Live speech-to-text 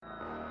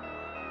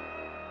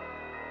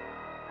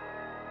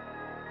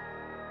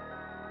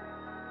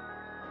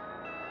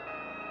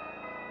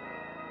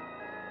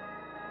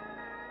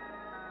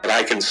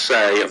I can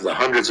say of the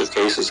hundreds of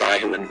cases I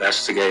have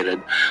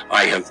investigated,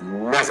 I have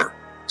never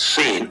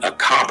seen a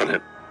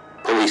competent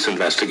police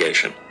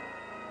investigation.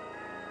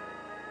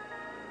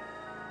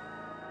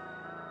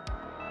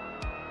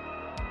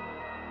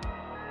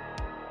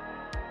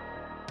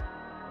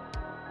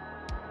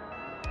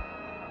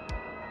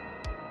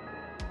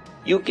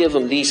 You give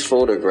them these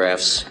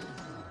photographs,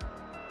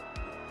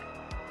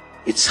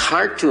 it's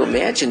hard to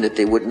imagine that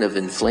they wouldn't have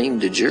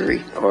inflamed the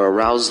jury or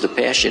aroused the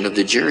passion of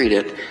the jury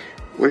that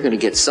we're going to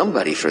get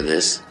somebody for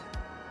this.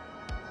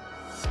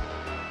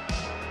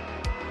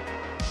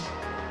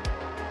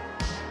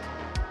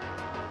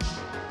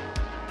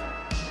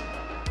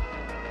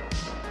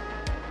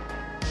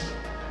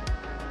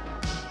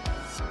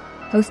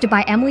 Hosted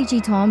by Emily G.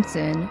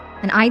 Thompson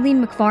and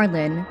Eileen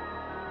McFarlane,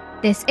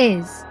 this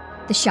is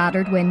The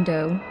Shattered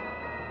Window.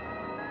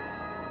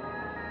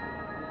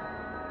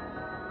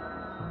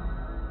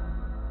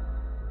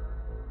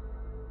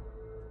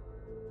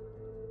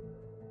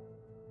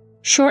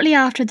 Shortly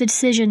after the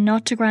decision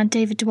not to grant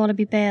David de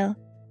Wallaby bail,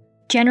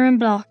 Jenner &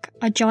 Block,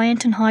 a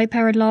giant and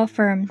high-powered law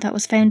firm that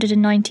was founded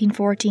in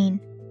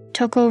 1914,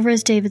 took over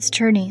as David's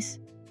attorneys.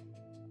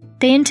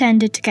 They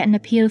intended to get an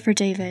appeal for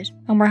David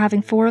and were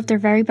having 4 of their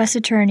very best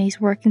attorneys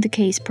working the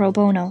case pro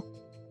bono,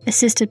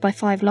 assisted by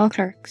 5 law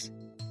clerks.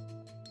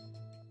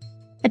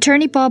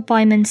 Attorney Bob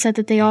Byman said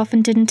that they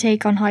often didn't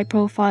take on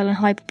high-profile and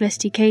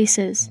high-publicity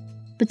cases,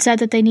 but said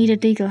that they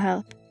needed legal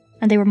help,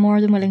 and they were more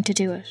than willing to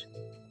do it.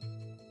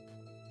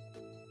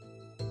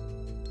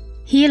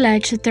 He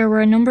alleged that there were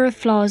a number of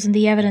flaws in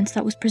the evidence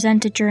that was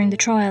presented during the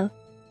trial,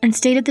 and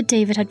stated that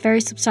David had very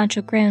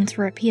substantial grounds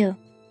for appeal.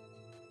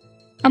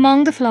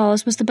 Among the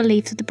flaws was the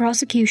belief that the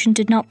prosecution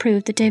did not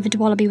prove that David de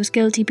Wallaby was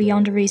guilty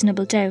beyond a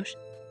reasonable doubt,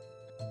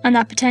 and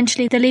that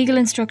potentially the legal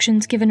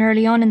instructions given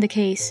early on in the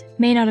case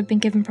may not have been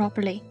given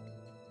properly.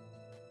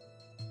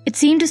 It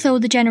seemed as though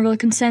the general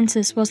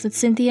consensus was that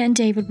Cynthia and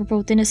David were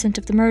both innocent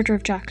of the murder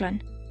of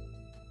Jacqueline.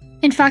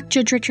 In fact,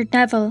 Judge Richard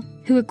Neville,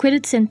 who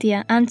acquitted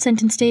Cynthia and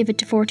sentenced David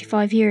to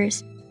 45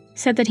 years,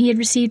 said that he had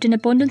received an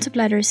abundance of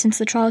letters since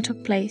the trial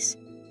took place,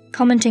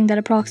 commenting that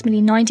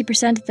approximately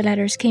 90% of the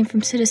letters came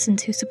from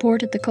citizens who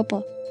supported the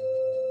couple.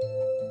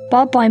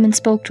 Bob Byman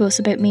spoke to us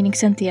about meeting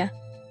Cynthia.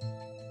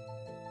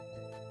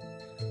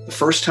 The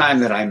first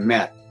time that I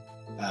met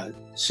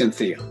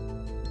Cynthia,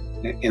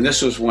 and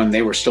this was when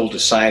they were still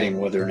deciding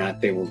whether or not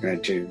they were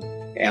going to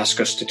ask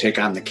us to take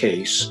on the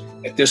case.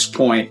 At this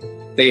point,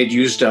 they had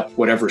used up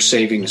whatever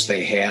savings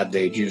they had.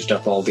 They had used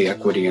up all the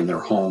equity in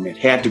their home. It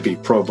had to be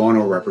pro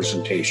bono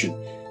representation,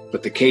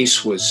 but the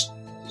case was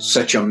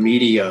such a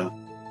media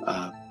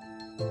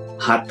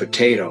hot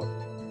potato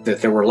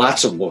that there were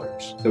lots of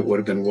lawyers that would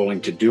have been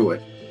willing to do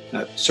it.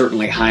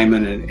 Certainly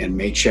Hyman and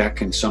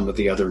Maychek and some of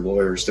the other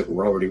lawyers that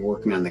were already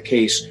working on the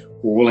case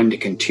were willing to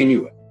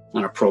continue it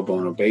on a pro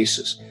bono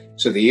basis.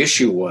 So the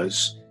issue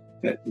was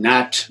that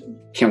not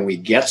can we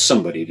get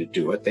somebody to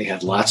do it? They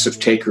had lots of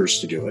takers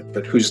to do it,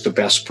 but who's the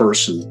best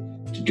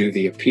person to do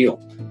the appeal?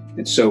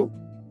 And so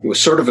it was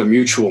sort of a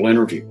mutual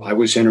interview. I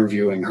was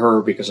interviewing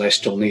her because I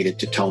still needed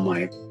to tell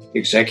my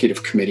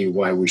executive committee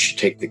why we should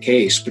take the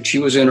case, but she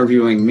was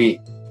interviewing me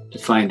to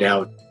find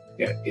out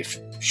if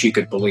she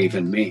could believe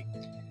in me.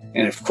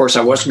 And of course,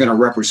 I wasn't going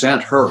to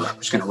represent her. I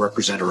was going to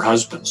represent her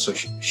husband. So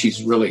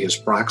she's really his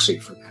proxy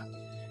for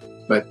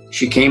that. But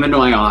she came into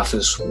my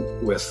office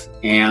with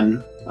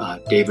Anne,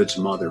 David's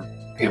mother,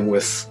 and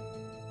with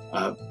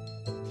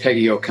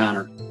Peggy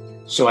O'Connor.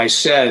 So I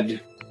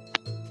said,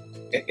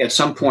 at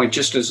some point,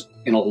 just as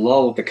in a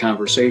lull of the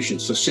conversation,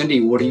 so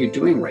Cindy, what are you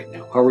doing right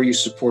now? How are you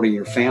supporting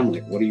your family?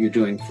 What are you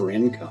doing for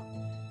income?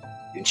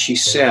 And she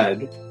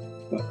said,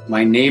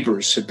 my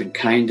neighbors have been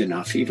kind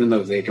enough, even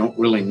though they don't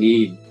really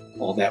need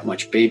all that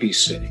much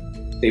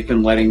babysitting. They've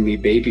been letting me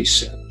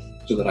babysit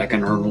so that I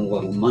can earn a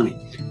little money.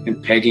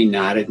 And Peggy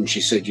nodded and she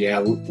said, yeah,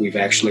 we've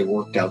actually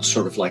worked out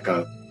sort of like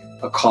a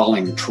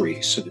calling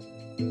tree so that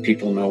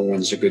people know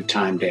when's a good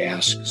time to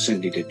ask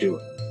Cindy to do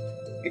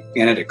it.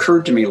 And it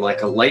occurred to me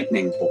like a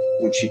lightning bolt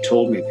when she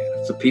told me that.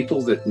 If the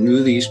people that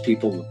knew these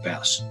people the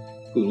best,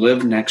 who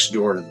lived next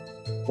door to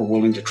them, were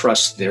willing to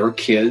trust their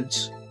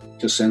kids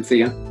to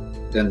Cynthia,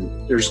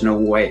 then there's no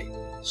way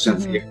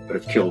Cynthia could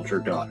have killed her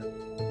daughter.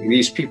 And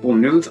these people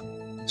knew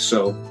them.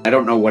 So I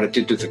don't know what it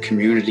did to the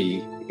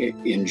community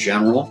in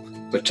general,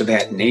 but to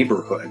that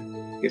neighborhood,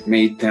 it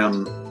made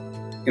them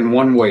in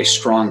one way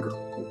stronger.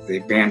 They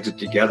banded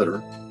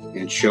together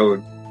and showed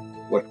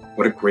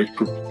what a great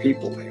group of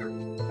people they are.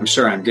 I'm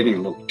sorry, I'm getting a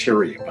little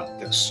teary about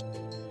this.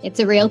 It's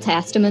a real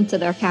testament to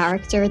their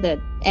character that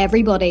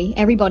everybody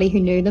who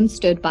knew them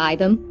stood by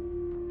them.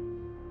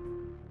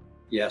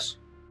 Yes.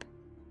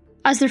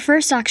 As their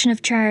first action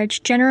of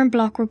charge, Jenner &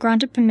 Block were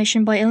granted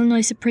permission by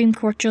Illinois Supreme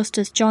Court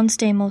Justice John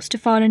Stamos to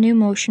file a new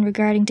motion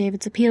regarding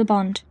David's appeal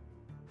bond.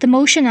 The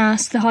motion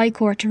asked the High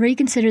Court to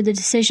reconsider the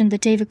decision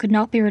that David could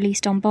not be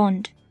released on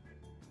bond.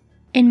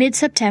 In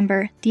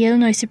mid-September, the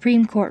Illinois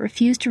Supreme Court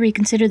refused to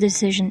reconsider the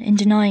decision in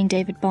denying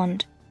David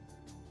bond.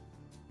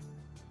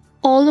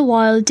 All the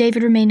while,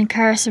 David remained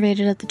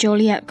incarcerated at the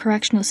Joliet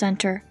Correctional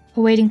Centre,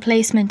 awaiting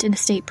placement in a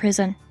state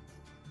prison.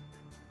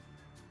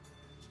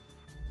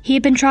 He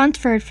had been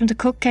transferred from the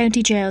Cook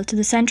County Jail to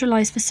the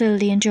centralised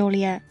facility in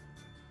Joliet,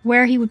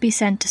 where he would be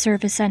sent to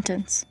serve his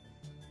sentence.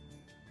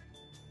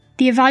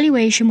 The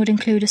evaluation would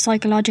include a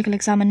psychological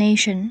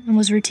examination and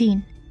was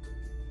routine.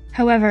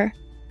 However,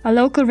 a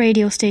local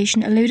radio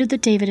station alluded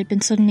that David had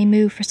been suddenly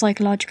moved for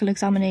psychological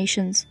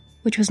examinations,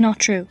 which was not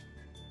true.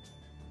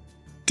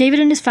 David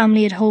and his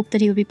family had hoped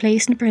that he would be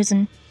placed in a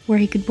prison where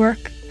he could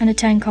work and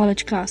attend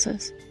college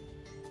classes.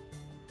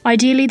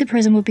 Ideally, the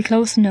prison would be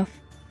close enough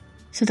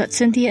so that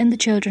Cynthia and the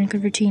children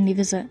could routinely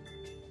visit.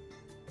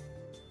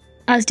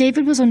 As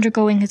David was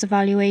undergoing his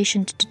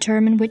evaluation to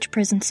determine which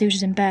prison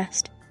suited him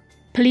best,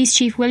 Police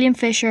Chief William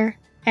Fisher,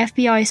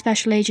 FBI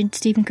Special Agent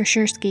Stephen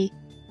Krashersky,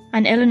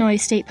 and Illinois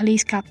State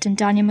Police Captain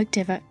Daniel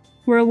McDivitt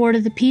were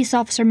awarded the Peace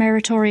Officer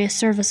Meritorious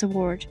Service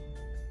Award.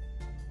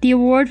 The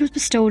award was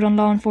bestowed on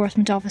law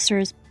enforcement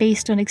officers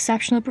based on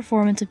exceptional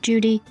performance of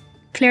duty,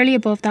 clearly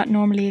above that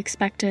normally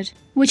expected,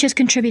 which has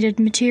contributed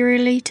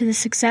materially to the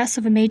success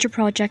of a major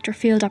project or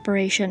field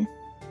operation.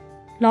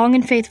 Long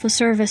and faithful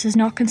service is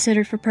not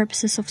considered for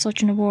purposes of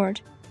such an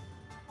award.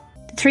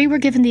 The three were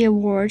given the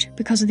award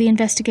because of the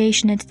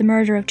investigation into the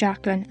murder of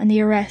Jacqueline and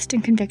the arrest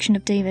and conviction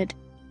of David.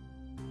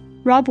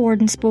 Rob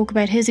Warden spoke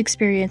about his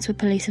experience with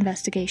police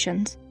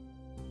investigations.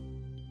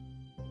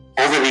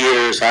 Over the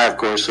years, I, of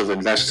course, have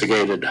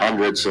investigated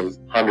hundreds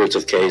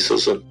of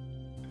cases. And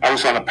I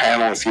was on a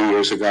panel a few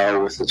years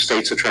ago with the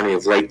state's attorney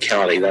of Lake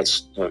County,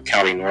 that's a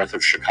county north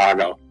of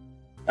Chicago.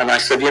 And I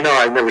said,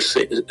 I've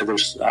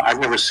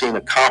never seen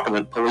a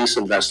competent police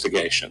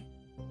investigation.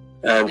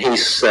 And he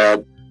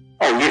said,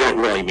 "Oh, you don't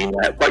really mean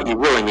that. What you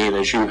really mean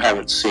is you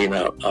haven't seen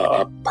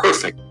a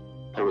perfect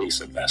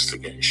police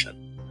investigation."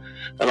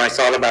 And I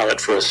thought about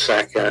it for a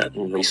second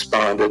and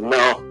responded,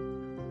 "No,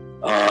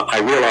 I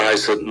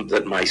realize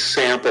that my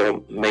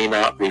sample may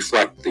not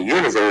reflect the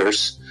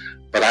universe,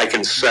 but I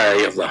can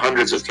say of the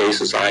hundreds of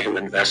cases I have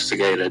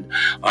investigated,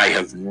 I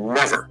have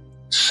never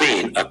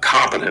seen a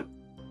competent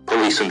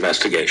police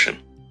investigation."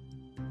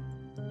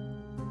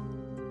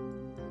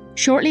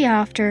 Shortly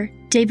after,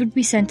 David would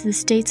be sent to the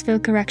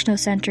Statesville Correctional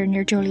Centre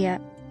near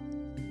Joliet.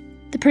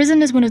 The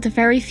prison is one of the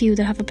very few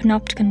that have a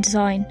panopticon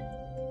design.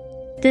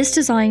 This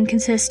design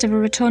consists of a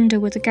rotunda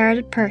with a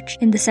guarded perch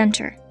in the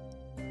centre.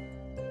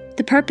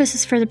 The purpose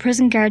is for the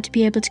prison guard to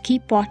be able to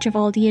keep watch of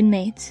all the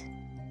inmates.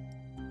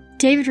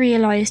 David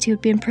realised he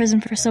would be in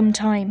prison for some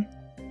time,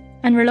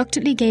 and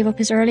reluctantly gave up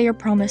his earlier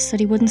promise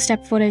that he wouldn't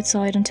step foot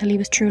outside until he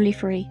was truly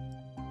free.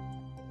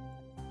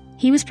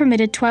 He was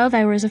permitted 12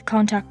 hours of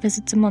contact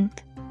visits a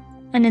month,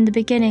 and in the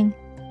beginning,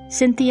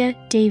 Cynthia,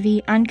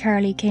 Davy and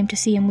Carly came to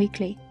see him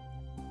weekly.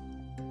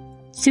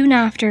 Soon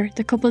after,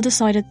 the couple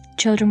decided that the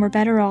children were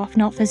better off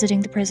not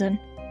visiting the prison.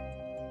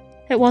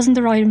 It wasn't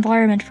the right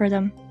environment for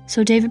them,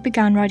 so David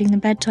began writing them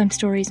bedtime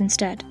stories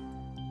instead.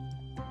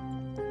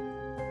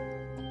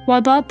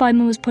 While Bob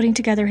Byman was putting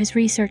together his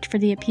research for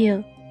the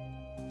appeal,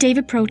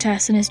 David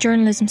Protest and his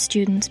journalism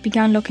students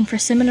began looking for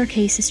similar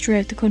cases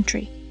throughout the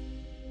country.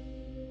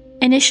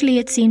 Initially,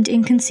 it seemed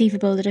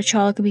inconceivable that a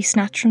child could be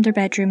snatched from their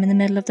bedroom in the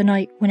middle of the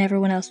night when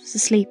everyone else was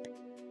asleep,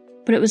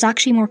 but it was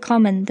actually more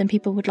common than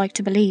people would like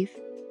to believe.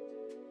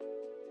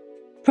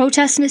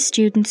 Protest and his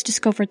students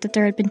discovered that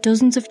there had been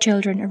dozens of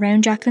children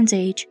around Jacqueline's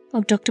age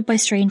abducted by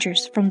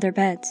strangers from their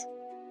beds.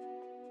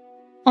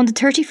 On the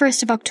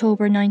 31st of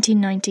October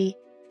 1990,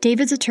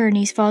 David's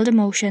attorneys filed a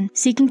motion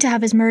seeking to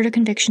have his murder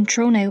conviction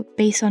thrown out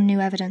based on new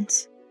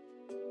evidence.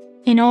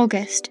 In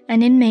August,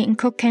 an inmate in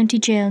Cook County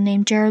Jail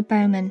named Gerald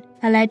Bauman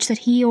alleged that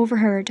he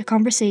overheard a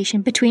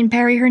conversation between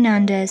Perry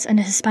Hernandez and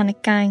a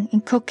Hispanic gang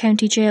in Cook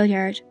County Jail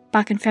Yard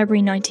back in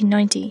February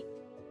 1990.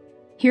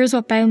 Here's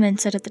what Bauman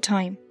said at the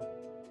time.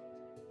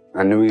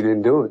 "I knew he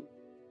didn't do it,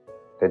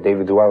 that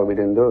David Dualaby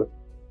didn't do it."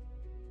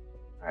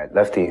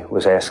 Lefty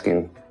was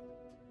asking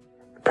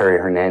Perry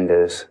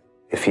Hernandez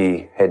if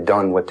he had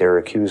done what they were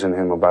accusing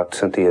him about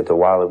Cynthia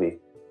Dualaby,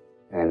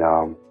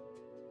 and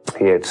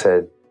he had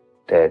said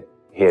that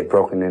he had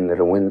broken into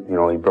the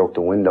window, he broke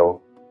the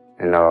window,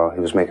 and he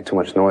was making too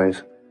much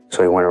noise,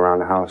 so he went around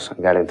the house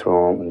and got in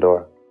through an open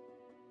door.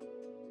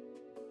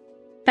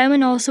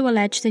 Bauman also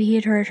alleged that he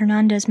had heard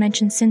Hernandez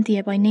mention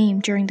Cynthia by name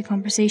during the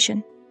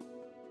conversation.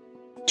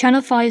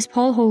 Channel 5's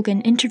Paul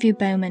Hogan interviewed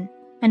Bauman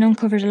and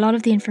uncovered a lot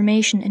of the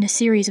information in a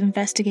series of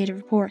investigative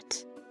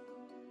reports.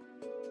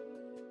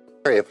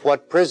 If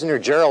what prisoner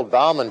Gerald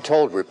Bauman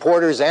told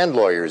reporters and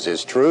lawyers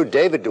is true,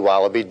 David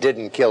Dualaby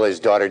didn't kill his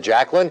daughter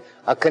Jacqueline.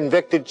 A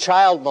convicted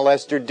child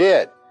molester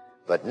did.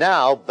 But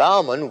now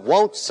Bauman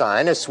won't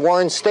sign a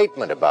sworn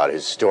statement about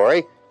his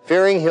story,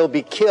 fearing he'll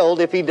be killed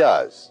if he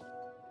does.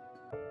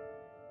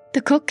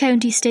 The Cook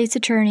County State's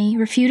Attorney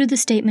refuted the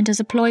statement as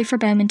a ploy for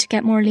Bauman to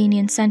get more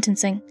lenient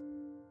sentencing.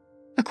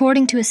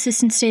 According to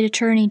Assistant State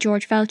Attorney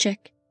George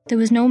Velchik, there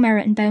was no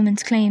merit in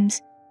Bauman's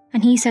claims,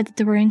 and he said that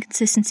there were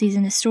inconsistencies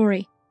in his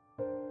story.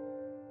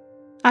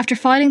 After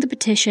filing the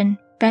petition,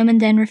 Bauman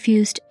then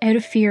refused, out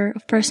of fear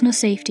of personal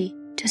safety,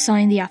 to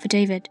sign the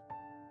affidavit,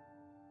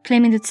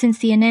 claiming that since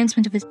the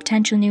announcement of his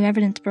potential new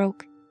evidence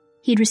broke,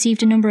 he had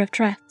received a number of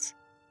threats.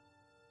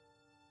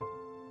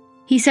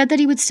 He said that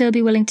he would still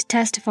be willing to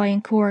testify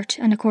in court,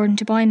 and according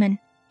to Byman,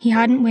 he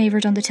hadn't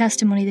wavered on the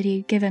testimony that he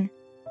had given.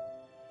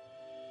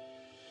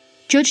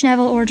 Judge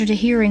Neville ordered a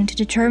hearing to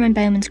determine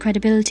Bowman's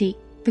credibility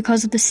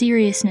because of the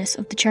seriousness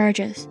of the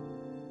charges,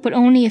 but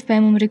only if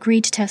Bowman would agree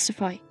to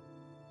testify.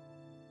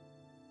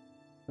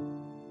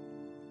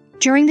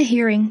 During the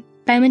hearing,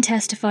 Bowman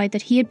testified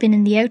that he had been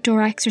in the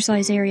outdoor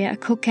exercise area at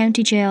Cook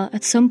County Jail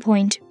at some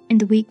point in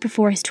the week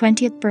before his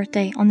 20th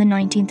birthday on the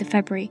 19th of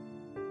February.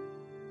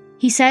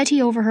 He said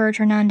he overheard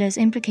Hernandez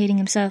implicating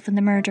himself in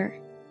the murder.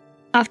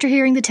 After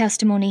hearing the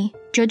testimony,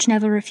 Judge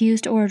Neville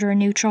refused to order a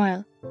new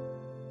trial.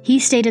 He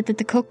stated that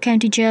the Cook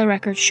County Jail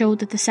records showed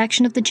that the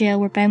section of the jail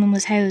where Bowman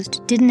was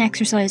housed didn't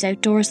exercise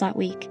outdoors that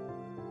week.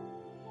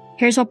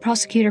 Here's what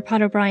Prosecutor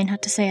Pat O'Brien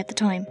had to say at the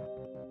time.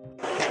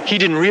 He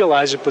didn't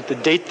realize it, but the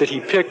date that he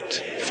picked,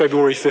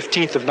 February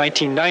 15th of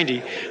 1990,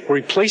 where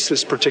he placed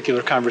this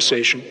particular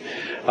conversation,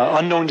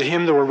 unknown to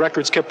him, there were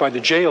records kept by the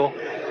jail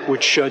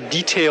which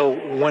detail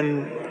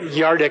when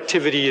yard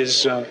activity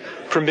is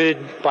permitted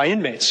by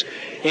inmates.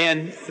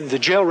 And the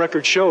jail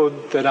record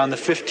showed that on the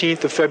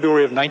 15th of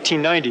February of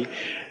 1990,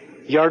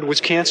 yard was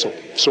canceled.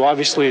 So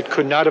obviously it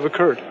could not have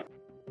occurred.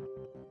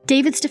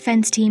 David's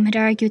defence team had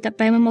argued that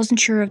Bowman wasn't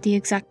sure of the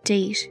exact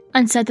date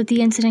and said that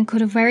the incident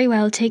could have very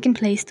well taken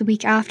place the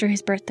week after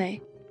his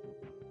birthday.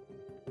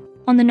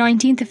 On the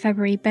 19th of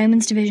February,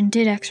 Bowman's division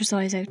did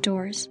exercise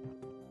outdoors.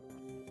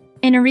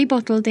 In a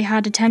rebuttal, they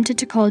had attempted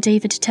to call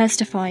David to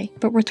testify,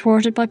 but were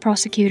thwarted by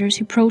prosecutors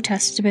who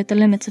protested about the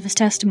limits of his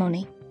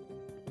testimony.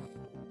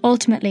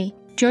 Ultimately,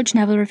 Judge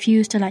Neville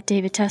refused to let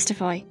David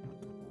testify,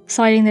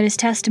 citing that his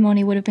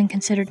testimony would have been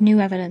considered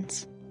new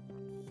evidence.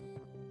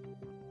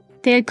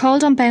 They had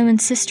called on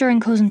Bowman's sister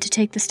and cousin to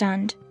take the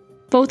stand,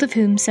 both of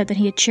whom said that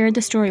he had shared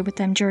the story with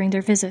them during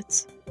their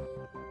visits.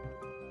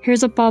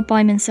 Here's what Bob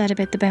Byman said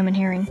about the Bowman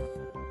hearing.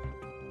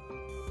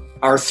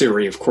 Our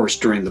theory, of course,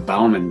 during the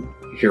Bowman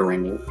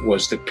hearing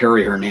was that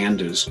Perry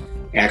Hernandez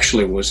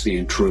actually was the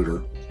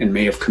intruder and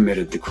may have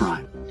committed the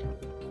crime.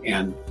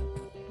 And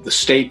the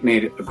state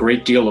made a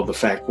great deal of the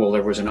fact, well,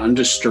 there was an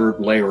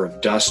undisturbed layer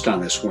of dust on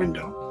this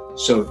window,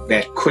 so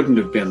that couldn't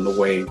have been the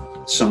way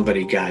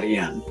somebody got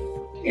in.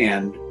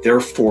 And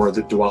therefore,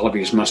 the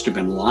Dualibes must have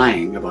been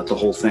lying about the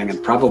whole thing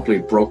and probably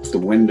broke the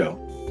window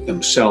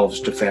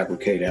themselves to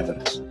fabricate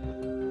evidence.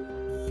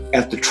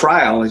 At the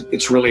trial,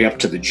 it's really up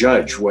to the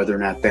judge whether or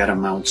not that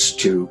amounts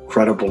to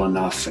credible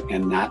enough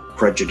and not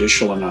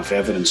prejudicial enough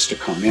evidence to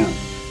come in.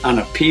 On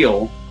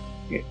appeal,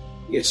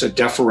 it's a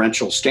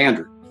deferential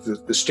standard.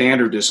 The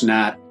standard is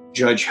not,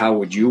 Judge, how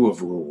would you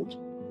have ruled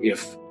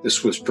if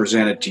this was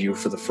presented to you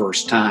for the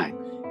first time?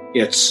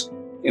 It's,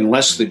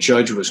 unless the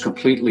judge was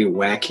completely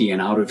wacky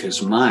and out of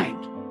his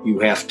mind, you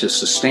have to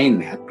sustain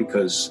that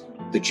because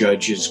the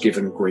judge is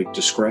given great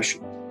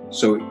discretion.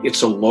 So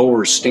it's a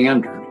lower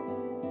standard,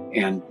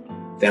 and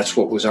that's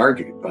what was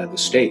argued by the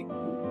state.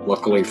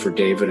 Luckily for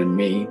David and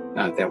me,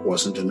 that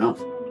wasn't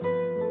enough.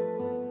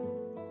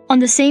 On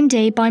the same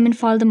day Byman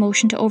filed a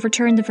motion to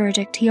overturn the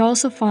verdict, he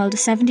also filed a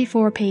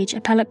 74-page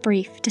appellate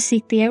brief to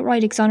seek the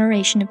outright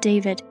exoneration of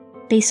David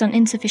based on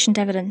insufficient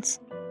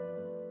evidence.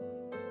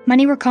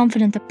 Many were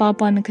confident that Bob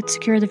Byman could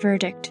secure the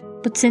verdict,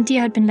 but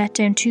Cynthia had been let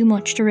down too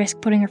much to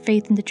risk putting her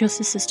faith in the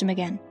justice system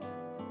again.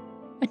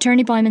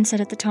 Attorney Byman said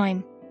at the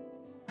time,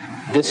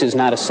 "This is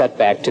not a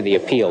setback to the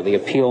appeal. The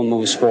appeal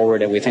moves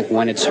forward, and we think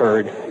when it's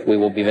heard, we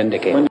will be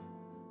vindicated."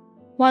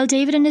 While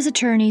David and his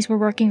attorneys were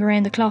working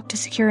around the clock to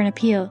secure an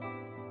appeal,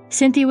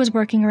 Cynthia was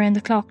working around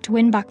the clock to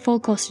win back full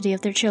custody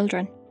of their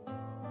children.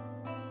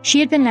 She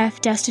had been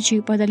left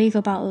destitute by the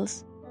legal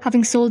battles.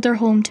 Having sold their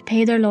home to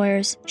pay their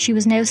lawyers, she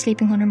was now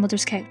sleeping on her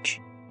mother's couch.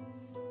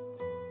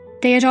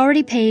 They had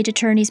already paid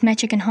attorneys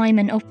Metchick and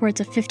Hyman upwards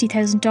of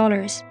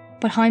 $50,000,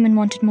 but Hyman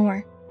wanted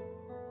more.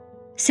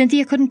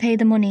 Cynthia couldn't pay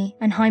the money,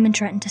 and Hyman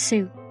threatened to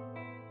sue.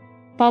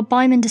 Bob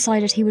Byman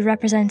decided he would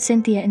represent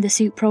Cynthia in the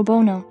suit pro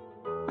bono,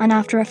 and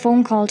after a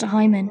phone call to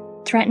Hyman,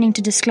 threatening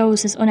to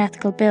disclose his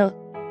unethical bill,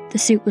 the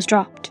suit was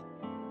dropped.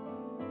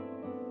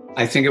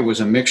 I think it was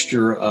a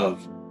mixture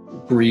of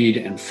greed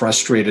and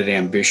frustrated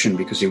ambition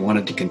because he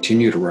wanted to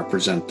continue to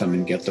represent them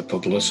and get the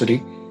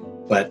publicity.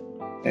 But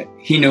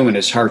he knew in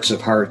his hearts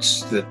of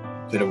hearts that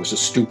it was a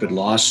stupid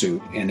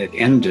lawsuit, and it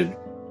ended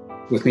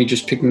with me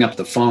just picking up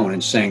the phone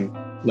and saying,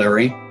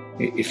 "Larry,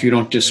 if you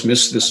don't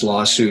dismiss this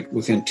lawsuit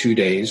within 2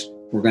 days,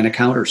 we're going to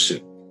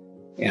countersue."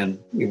 And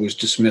it was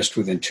dismissed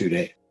within 2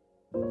 days.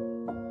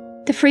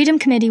 The Freedom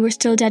Committee were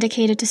still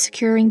dedicated to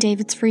securing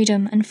David's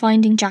freedom and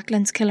finding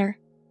Jacqueline's killer.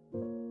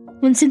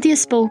 When Cynthia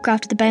spoke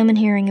after the Bowman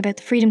hearing about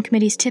the Freedom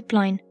Committee's tip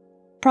line,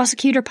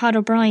 Prosecutor Pat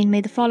O'Brien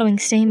made the following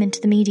statement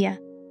to the media.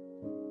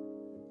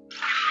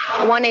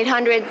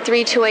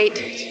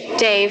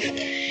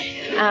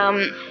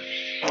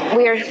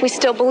 1-800-328-DAVE. We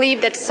still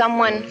believe that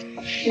someone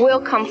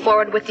will come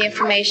forward with the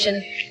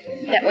information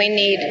that we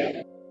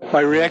need.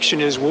 My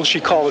reaction is, will she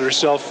call it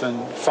herself and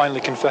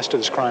finally confess to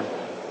this crime?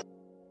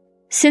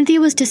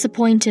 Cynthia was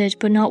disappointed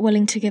but not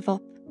willing to give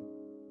up.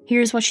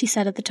 Here's what she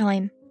said at the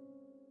time.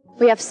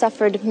 We have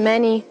suffered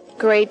many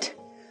great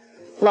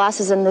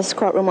losses in this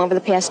courtroom over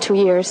the past 2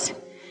 years,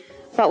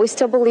 but we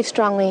still believe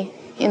strongly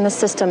in the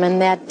system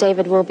and that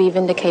David will be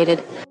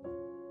vindicated.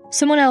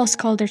 Someone else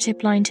called their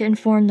tip line to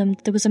inform them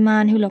that there was a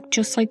man who looked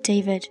just like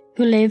David,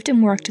 who lived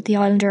and worked at the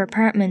Islander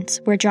apartments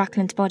where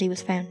Jacqueline's body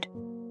was found,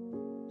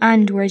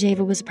 and where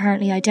David was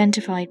apparently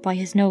identified by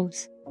his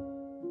nose.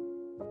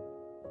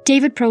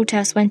 David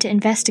Protest went to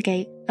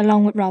investigate,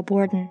 along with Rob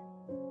Warden.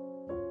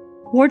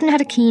 Warden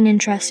had a keen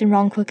interest in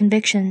wrongful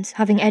convictions,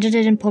 having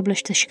edited and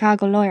published The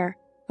Chicago Lawyer,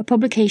 a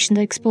publication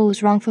that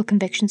exposed wrongful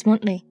convictions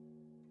monthly.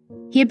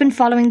 He had been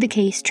following the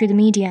case through the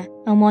media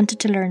and wanted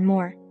to learn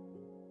more.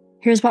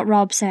 Here's what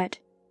Rob said.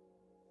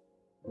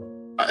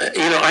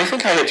 I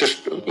think I had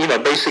just,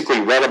 basically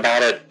read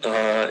about it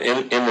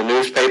in the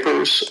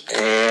newspapers,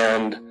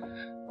 and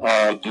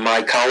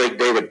my colleague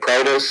David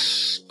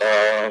Protest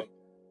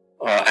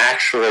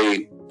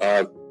actually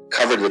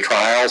covered the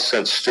trial,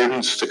 sent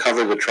students to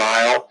cover the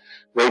trial.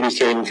 They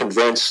became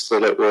convinced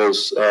that it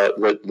was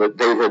that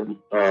David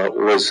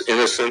was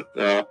innocent,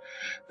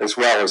 as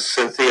well as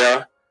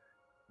Cynthia,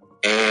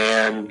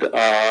 and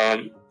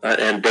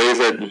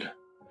David,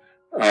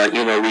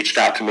 reached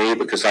out to me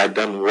because I'd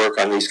done work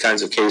on these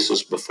kinds of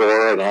cases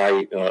before, and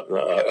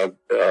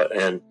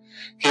and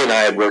he and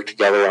I had worked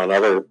together on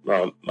other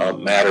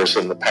matters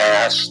in the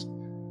past,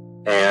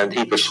 and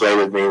he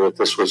persuaded me that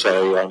this was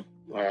a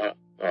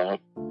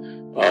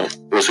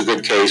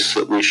good case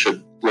that we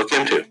should look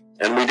into,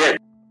 and we did.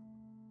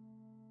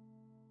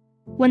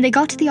 When they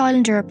got to the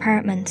Islander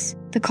apartments,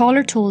 the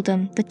caller told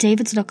them that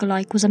David's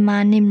lookalike was a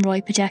man named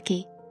Roy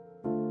Podecki.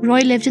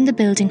 Roy lived in the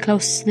building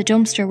closest to the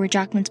dumpster where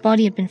Jacqueline's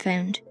body had been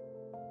found.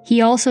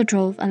 He also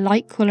drove a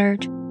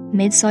light-coloured,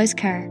 mid-sized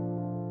car.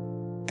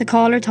 The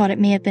caller thought it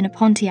may have been a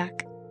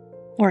Pontiac,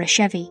 or a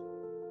Chevy.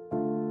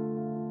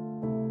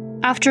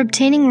 After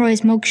obtaining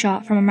Roy's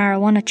mugshot from a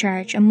marijuana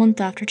charge a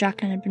month after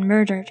Jacqueline had been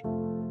murdered,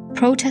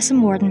 Protest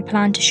and Warden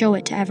planned to show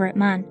it to Everett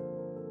Mann.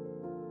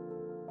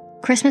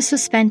 Christmas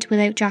was spent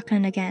without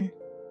Jacqueline again,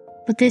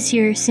 but this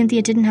year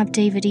Cynthia didn't have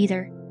David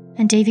either,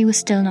 and Davy was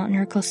still not in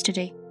her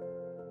custody.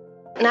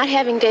 Not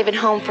having David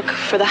home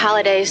for the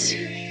holidays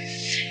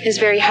is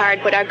very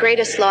hard, but our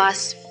greatest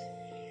loss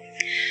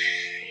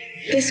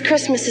this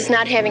Christmas is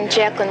not having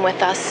Jacqueline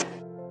with us.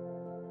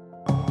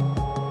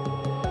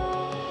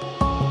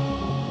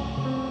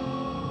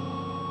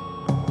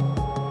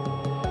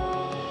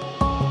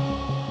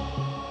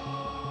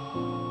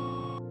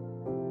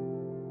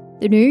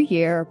 The new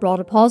year brought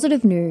a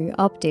positive new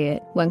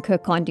update when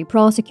Cook County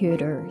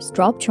prosecutors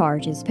dropped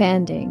charges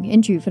pending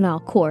in juvenile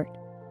court,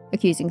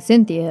 accusing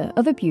Cynthia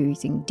of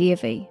abusing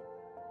Davy.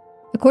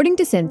 According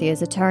to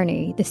Cynthia's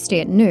attorney, the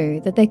state knew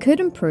that they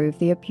couldn't prove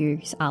the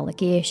abuse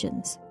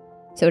allegations,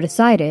 so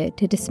decided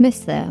to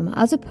dismiss them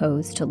as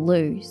opposed to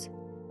lose.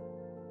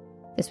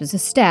 This was a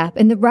step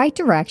in the right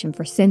direction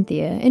for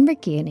Cynthia in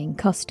regaining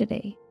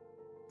custody.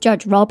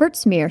 Judge Robert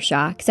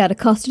Smearshak set a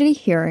custody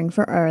hearing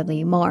for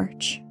early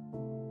March.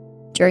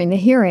 During the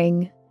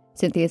hearing,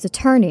 Cynthia's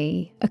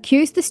attorney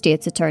accused the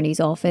state's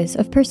attorney's office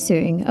of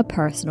pursuing a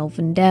personal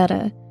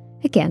vendetta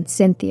against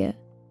Cynthia.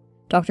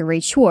 Dr.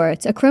 Reed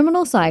Schwartz, a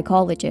criminal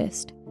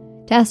psychologist,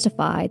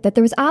 testified that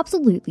there was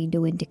absolutely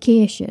no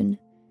indication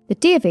that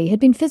Davy had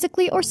been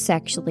physically or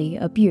sexually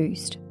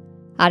abused,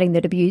 adding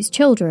that abused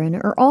children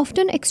are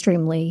often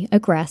extremely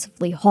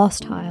aggressively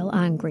hostile,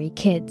 angry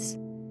kids.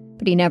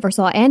 But he never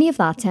saw any of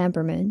that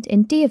temperament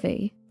in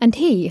Davy, and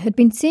he had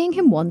been seeing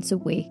him once a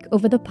week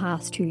over the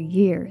past 2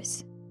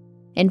 years.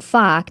 In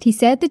fact, he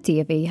said that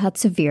Davy had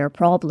severe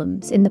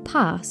problems in the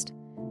past,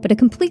 but had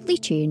completely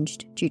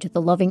changed due to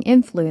the loving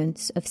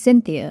influence of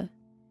Cynthia.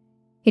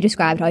 He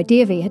described how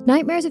Davy had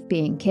nightmares of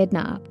being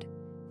kidnapped,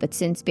 but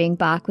since being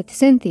back with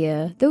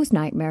Cynthia, those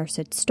nightmares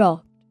had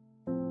stopped.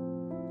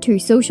 2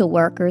 social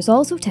workers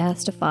also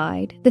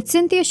testified that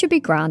Cynthia should be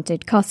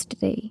granted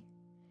custody.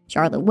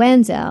 Charlotte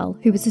Wenzel,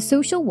 who was a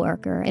social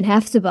worker in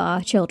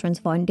Hephzibah Children's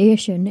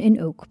Foundation in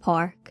Oak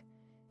Park,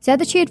 said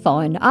that she had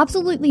found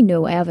absolutely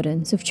no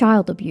evidence of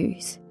child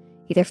abuse,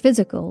 either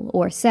physical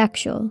or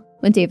sexual,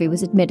 when Davy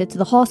was admitted to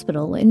the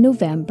hospital in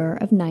November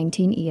of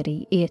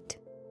 1988.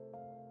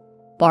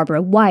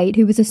 Barbara White,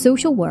 who was a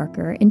social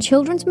worker in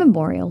Children's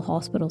Memorial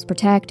Hospital's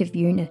protective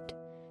unit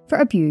for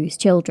abused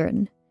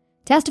children,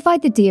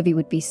 testified that Davy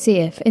would be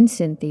safe in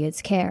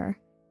Cynthia's care.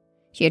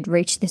 She had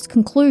reached this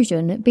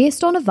conclusion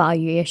based on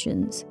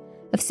evaluations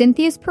of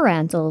Cynthia's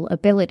parental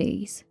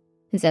abilities,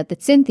 and said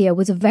that Cynthia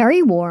was a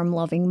very warm,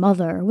 loving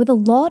mother with a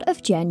lot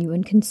of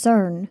genuine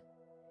concern.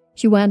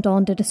 She went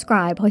on to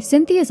describe how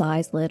Cynthia's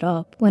eyes lit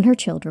up when her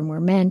children were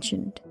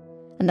mentioned,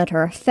 and that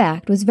her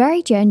affect was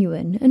very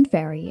genuine and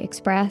very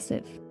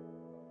expressive.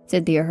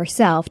 Cynthia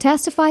herself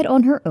testified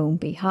on her own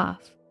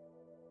behalf.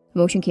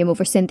 Emotion came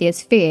over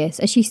Cynthia's face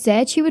as she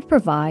said she would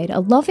provide a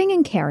loving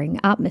and caring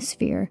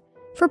atmosphere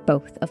for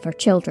both of her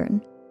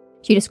children.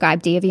 She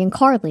described Davy and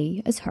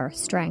Carly as her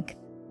strength.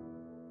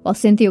 While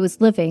Cynthia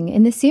was living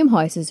in the same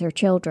house as her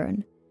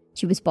children,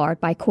 she was barred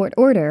by court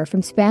order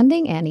from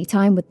spending any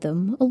time with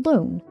them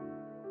alone.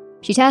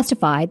 She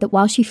testified that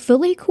while she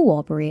fully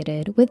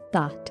cooperated with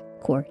that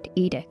court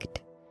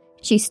edict,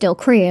 she still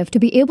craved to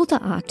be able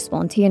to act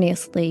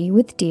spontaneously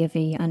with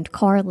Davy and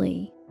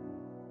Carly.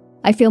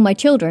 I feel my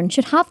children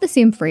should have the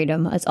same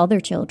freedom as other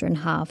children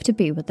have to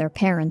be with their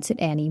parents at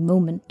any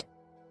moment.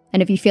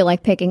 And if you feel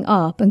like picking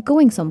up and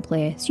going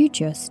someplace, you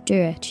just do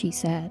it, she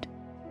said.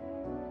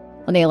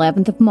 On the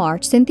 11th of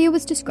March, Cynthia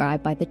was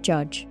described by the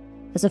judge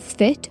as a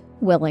fit,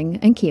 willing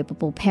and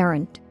capable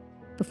parent,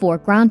 before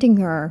granting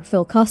her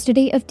full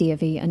custody of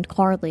Davy and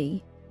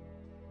Carly.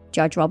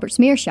 Judge Robert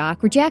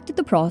Smearshak rejected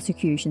the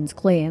prosecution's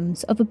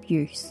claims of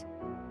abuse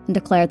and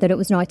declared that it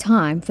was now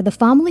time for the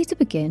family to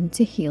begin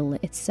to heal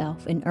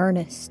itself in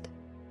earnest.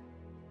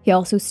 He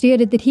also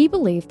stated that he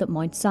believed that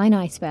Mount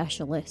Sinai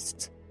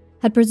specialists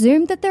had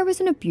presumed that there was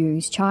an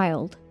abused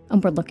child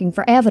and were looking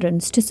for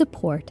evidence to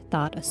support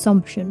that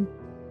assumption,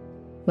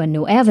 when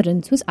no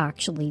evidence was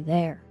actually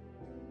there.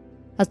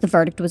 As the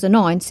verdict was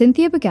announced,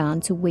 Cynthia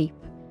began to weep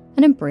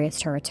and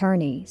embraced her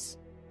attorneys.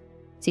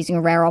 Seizing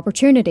a rare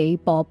opportunity,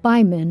 Bob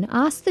Byman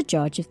asked the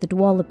judge if the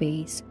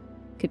Dwalabys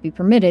could be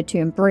permitted to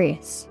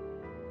embrace.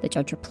 The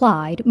judge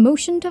replied,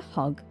 motion to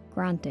hug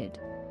granted.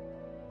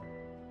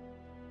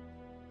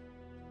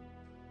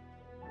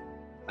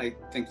 I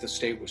think the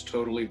state was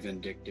totally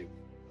vindictive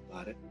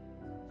about it.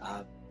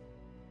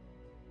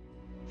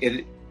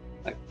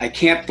 I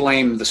can't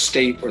blame the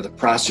state or the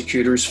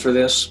prosecutors for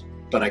this,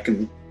 but I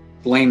can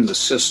blame the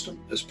system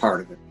as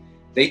part of it.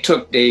 They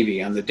took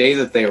Davy on the day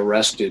that they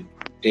arrested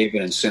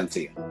David and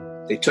Cynthia.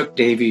 They took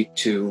Davy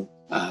to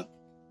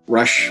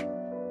Rush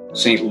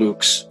St.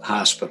 Luke's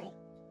Hospital,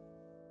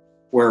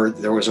 where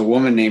there was a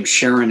woman named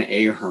Sharon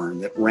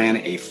Ahern that ran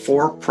a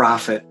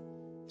for-profit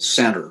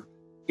center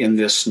in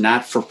this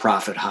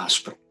not-for-profit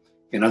hospital.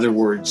 In other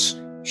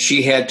words,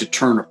 she had to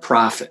turn a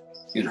profit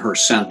in her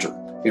center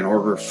in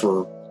order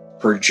for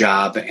her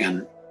job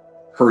and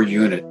her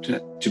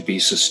unit to be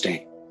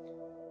sustained.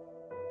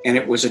 And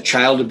it was a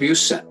child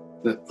abuse center.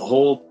 The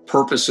whole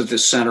purpose of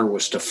this center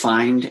was to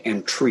find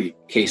and treat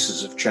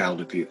cases of child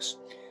abuse.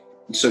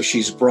 And so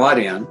she's brought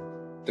in,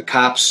 the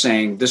cops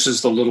saying, this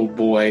is the little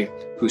boy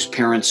whose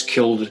parents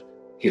killed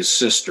his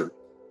sister.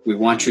 We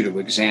want you to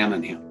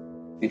examine him.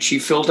 And she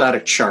filled out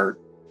a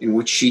chart in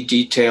which she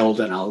detailed,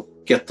 and I'll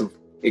get the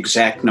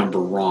exact number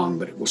wrong,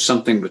 but it was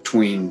something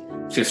between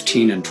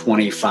 15 and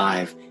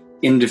 25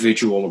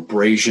 individual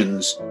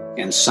abrasions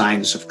and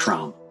signs of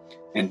trauma,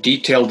 and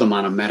detailed them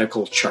on a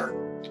medical chart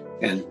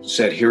and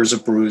said, here's a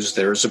bruise,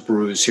 here's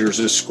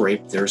a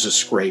scrape, there's a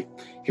scrape,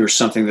 here's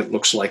something that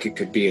looks like it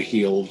could be a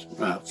healed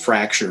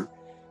fracture.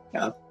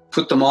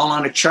 Put them all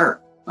on a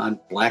chart, on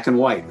black and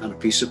white, on a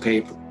piece of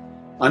paper.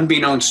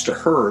 Unbeknownst to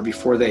her,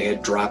 before they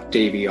had dropped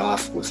Davy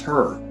off with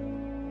her,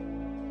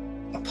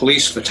 a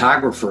police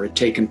photographer had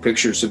taken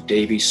pictures of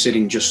Davy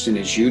sitting just in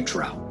his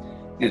U-trout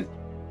and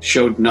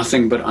showed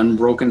nothing but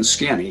unbroken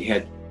skin. He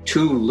had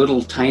 2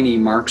 little tiny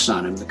marks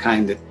on him, the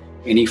kind that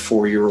any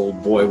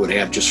 4-year-old boy would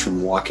have just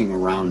from walking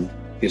around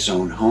his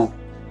own home.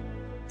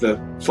 The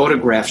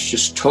photographs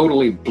just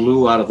totally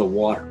blew out of the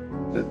water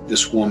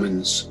this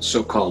woman's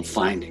so-called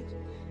findings.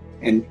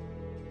 And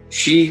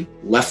she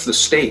left the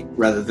state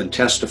rather than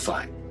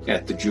testify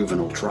at the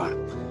juvenile trial.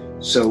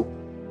 So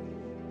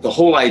the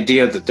whole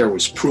idea that there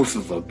was proof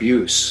of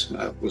abuse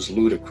was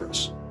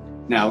ludicrous.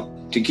 Now,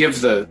 to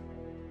give the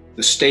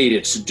state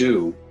its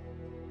due,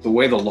 the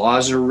way the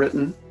laws are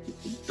written,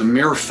 the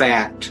mere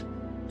fact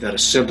that a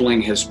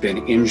sibling has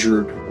been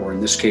injured, or in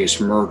this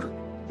case murdered,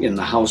 in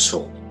the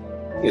household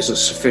is a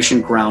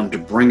sufficient ground to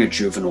bring a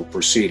juvenile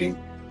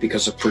proceeding,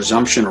 because a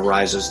presumption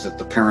arises that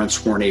the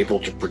parents weren't able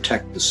to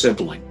protect the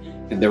sibling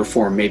and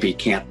therefore maybe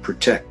can't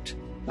protect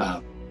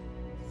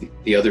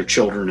the other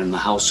children in the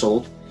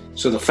household.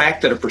 So the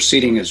fact that a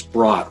proceeding is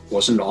brought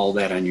wasn't all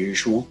that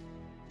unusual,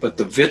 but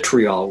the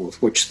vitriol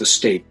with which the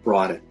state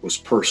brought it was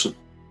personal.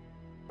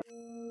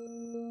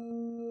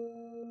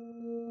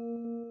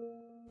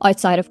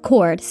 Outside of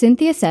court,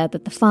 Cynthia said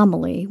that the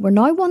family were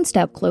now one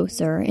step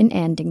closer in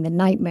ending the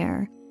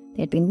nightmare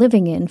they had been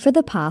living in for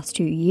the past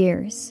 2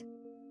 years.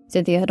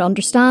 Cynthia had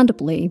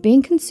understandably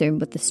been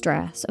consumed with the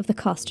stress of the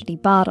custody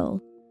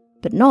battle,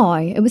 but now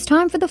it was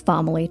time for the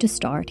family to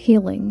start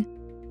healing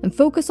and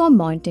focus on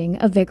mounting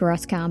a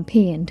vigorous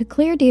campaign to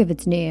clear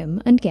David's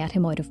name and get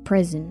him out of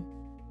prison.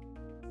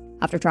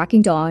 After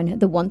tracking down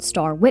the once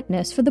star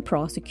witness for the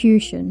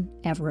prosecution,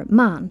 Everett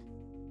Mann,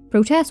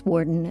 protest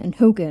warden and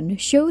Hogan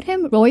showed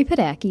him Roy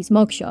Podecki's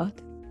mugshot.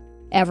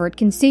 Everett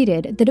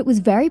conceded that it was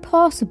very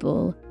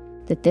possible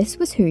that this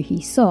was who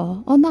he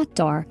saw on that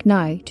dark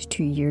night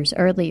 2 years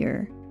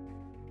earlier.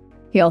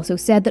 He also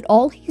said that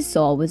all he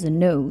saw was a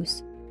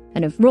nose,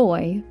 and if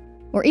Roy,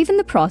 or even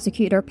the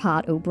prosecutor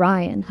Pat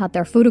O'Brien, had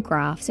their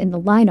photographs in the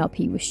lineup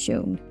he was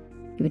shown,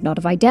 he would not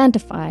have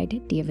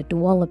identified David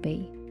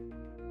Dwalaby.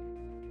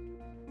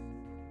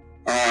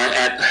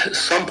 At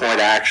some point,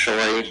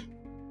 actually,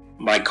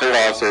 my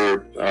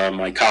co-author,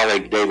 my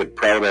colleague David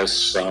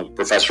Protas,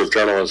 professor of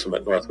journalism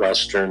at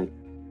Northwestern,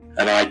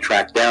 and I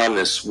tracked down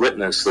this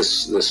witness,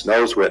 this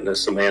nose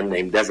witness, a man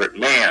named Everett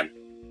Mann.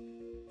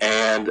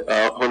 And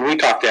when we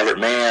talked to Everett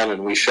Mann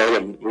and we showed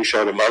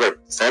him other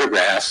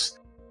photographs,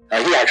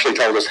 he actually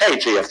told us, "Hey,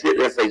 gee,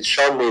 if they'd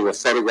shown me the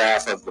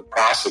photograph of the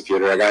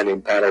prosecutor, a guy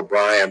named Pat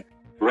O'Brien,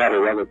 who had a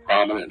rather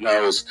prominent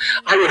nose,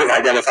 I would have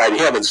identified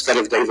him instead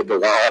of David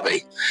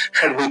DeWallaby."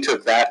 And we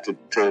took that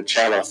to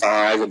Channel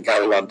 5 and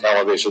got it on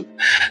television.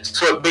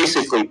 So it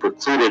basically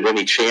precluded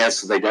any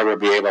chance that they'd ever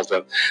be able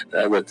to,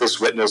 that this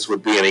witness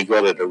would be any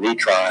good at a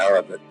retrial,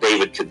 and that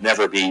David could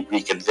never be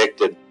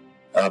reconvicted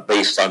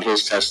based on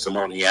his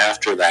testimony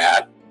after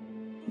that.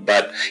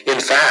 But in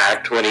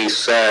fact, when he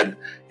said,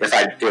 if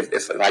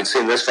I'd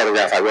seen this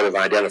photograph, I would have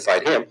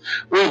identified him,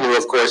 we knew,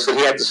 of course, that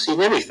he hadn't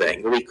seen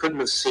anything, that he couldn't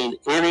have seen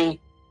anything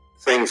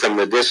from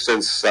the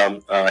distance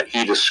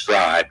he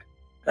described.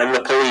 And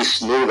the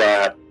police knew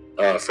that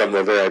from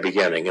the very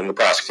beginning, and the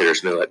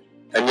prosecutors knew it.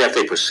 And yet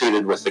they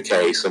proceeded with the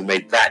case and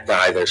made that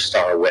guy their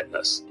star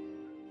witness.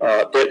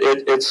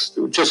 It's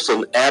just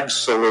an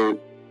absolute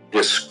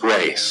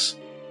disgrace.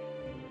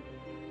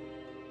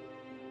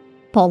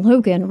 Paul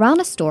Hogan ran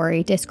a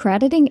story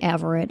discrediting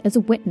Everett as a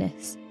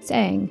witness,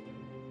 saying,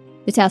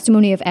 "The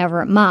testimony of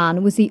Everett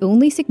Mann was the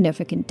only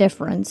significant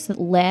difference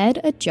that led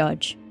a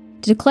judge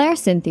to declare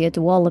Cynthia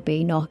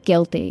DeWallaby not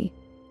guilty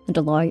and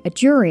allow a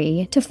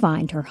jury to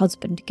find her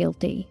husband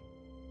guilty.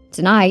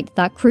 Tonight,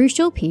 that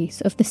crucial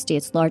piece of the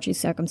state's largest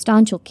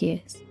circumstantial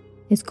case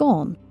is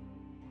gone."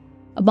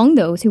 Among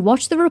those who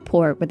watched the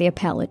report were the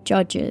appellate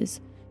judges,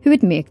 who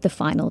would make the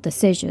final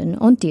decision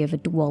on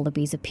David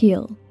DeWallaby's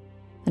appeal,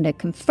 and it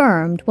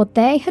confirmed what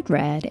they had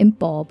read in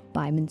Bob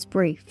Byman's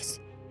briefs,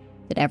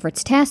 that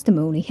Everett's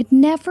testimony had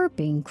never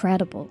been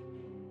credible.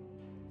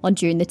 On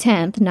June the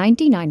 10th,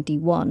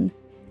 1991,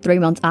 3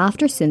 months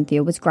after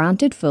Cynthia was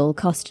granted full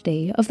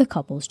custody of the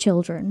couple's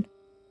children,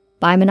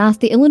 Byman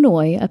asked the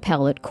Illinois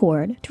Appellate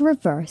Court to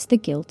reverse the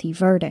guilty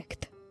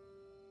verdict.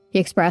 He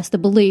expressed the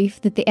belief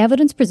that the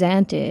evidence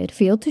presented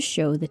failed to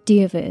show that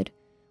David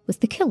was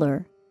the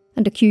killer,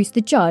 and accused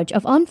the judge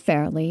of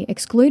unfairly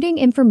excluding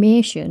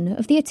information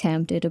of the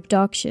attempted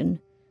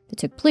abduction that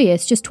took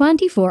place just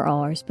 24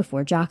 hours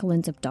before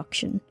Jacqueline's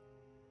abduction.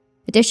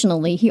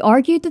 Additionally, he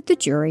argued that the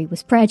jury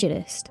was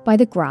prejudiced by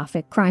the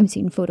graphic crime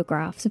scene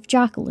photographs of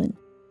Jacqueline,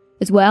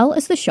 as well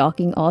as the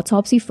shocking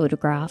autopsy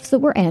photographs that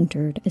were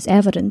entered as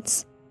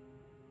evidence.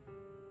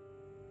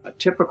 A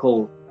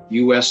typical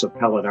U.S.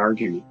 appellate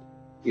argument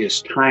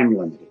is time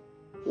limited.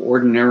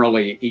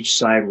 Ordinarily, each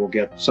side will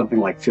get something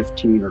like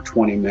 15 or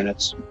 20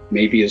 minutes,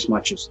 maybe as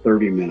much as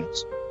 30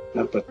 minutes.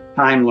 But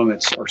time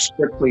limits are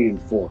strictly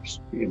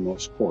enforced in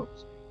most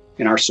courts.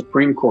 In our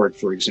Supreme Court,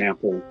 for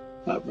example,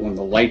 when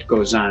the light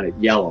goes on at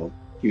yellow,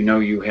 you know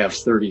you have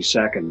 30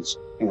 seconds.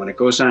 And when it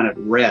goes on at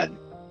red,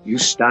 you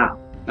stop.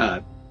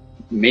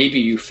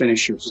 Maybe you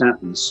finish your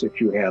sentence if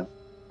you have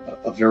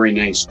a very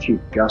nice Chief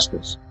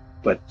Justice.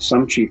 But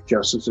some Chief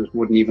Justices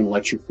wouldn't even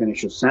let you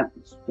finish a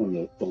sentence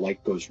when the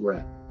light goes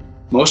red.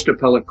 Most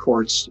appellate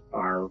courts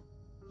are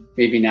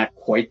maybe not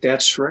quite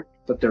that strict,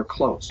 but they're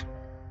close.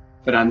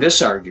 But on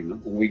this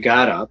argument, when we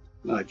got up,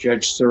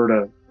 Judge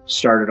Serta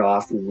started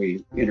off when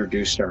we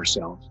introduced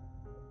ourselves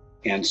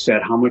and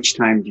said, "How much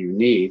time do you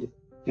need?"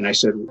 And I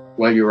said,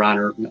 "Well, Your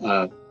Honor,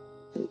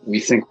 we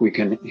think we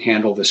can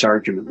handle this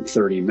argument in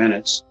 30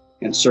 minutes.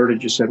 And Serta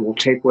just said, "Well,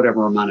 take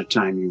whatever amount of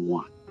time you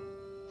want,"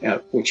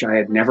 which I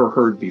had never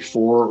heard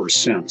before or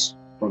since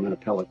from an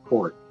appellate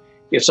court.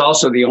 It's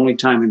also the only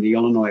time in the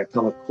Illinois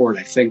Appellate Court,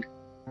 I think,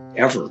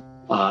 ever.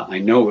 I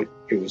know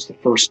it was the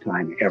first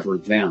time ever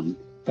then,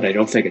 but I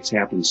don't think it's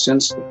happened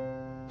since then.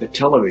 The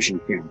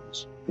television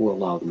cameras were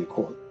allowed in the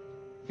court.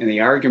 And the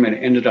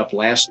argument ended up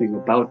lasting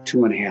about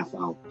 2.5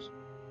 hours.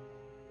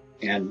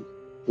 And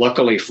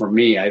luckily for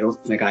me, I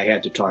don't think I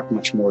had to talk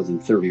much more than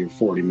 30 or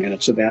 40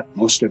 minutes of that.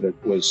 Most of it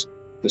was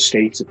the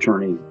state's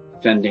attorney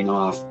fending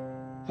off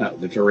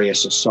the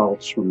various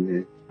assaults from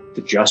the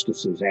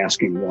justices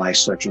asking why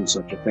such and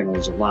such a thing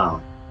was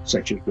allowed,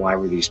 such as why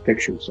were these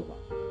pictures allowed.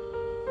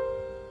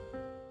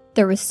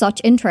 There was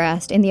such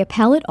interest in the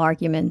appellate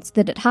arguments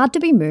that it had to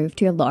be moved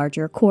to a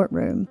larger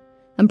courtroom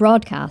and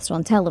broadcast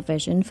on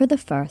television for the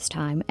first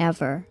time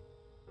ever.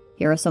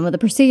 Here are some of the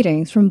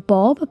proceedings from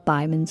Bob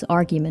Byman's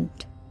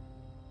argument.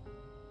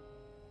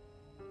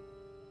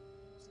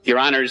 Your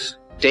Honors,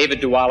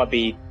 David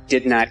DeWallaby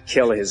did not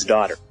kill his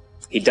daughter.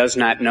 He does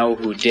not know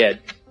who did.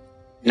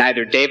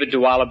 Neither David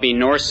DeWallaby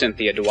nor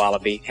Cynthia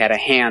DeWallaby had a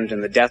hand in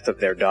the death of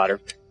their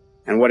daughter,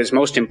 and what is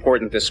most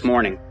important this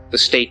morning, the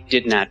state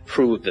did not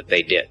prove that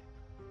they did.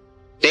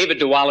 David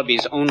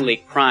DeWallaby's only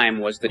crime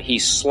was that he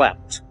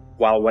slept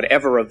while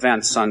whatever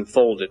events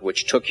unfolded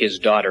which took his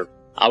daughter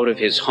out of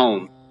his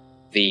home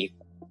the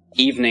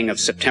evening of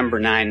September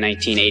 9,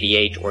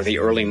 1988, or the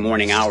early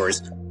morning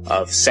hours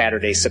of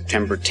Saturday,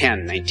 September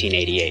 10,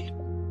 1988.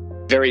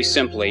 Very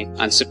simply,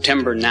 on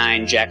September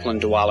 9, Jacqueline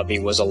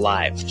DeWallaby was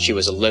alive. She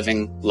was a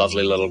living,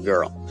 lovely little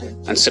girl.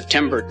 On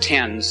September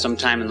 10,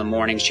 sometime in the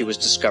morning, she was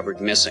discovered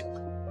missing.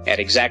 At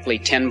exactly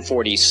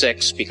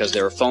 10:46, because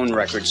there are phone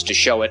records to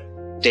show it,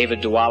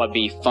 David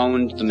DeWallaby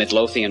phoned the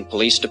Midlothian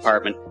Police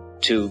Department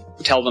to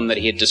tell them that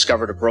he had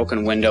discovered a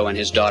broken window and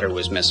his daughter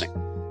was missing.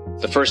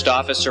 The first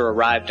officer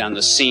arrived on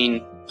the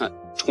scene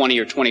 20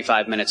 or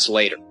 25 minutes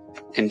later,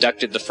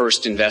 conducted the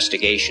first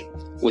investigation.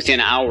 Within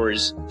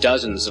hours,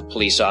 dozens of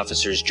police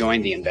officers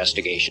joined the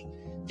investigation.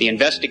 The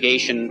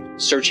investigation,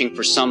 searching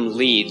for some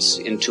leads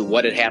into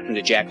what had happened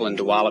to Jacqueline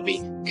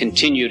Dualaby,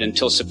 continued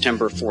until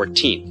September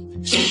 14th.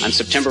 On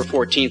September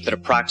 14th at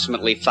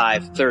approximately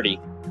 5:30,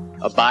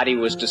 a body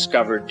was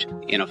discovered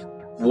in a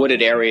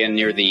wooded area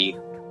near the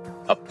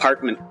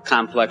apartment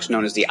complex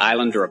known as the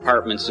Islander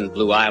Apartments in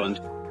Blue Island.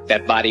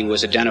 That body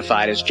was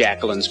identified as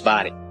Jacqueline's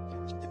body.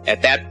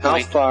 At that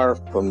point, how far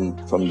from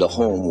the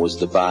home was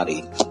the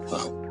body?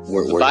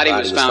 The body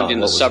was found in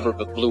the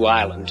suburb of Blue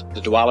Island.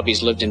 The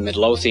Dualabys lived in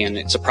Midlothian.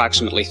 It's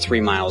approximately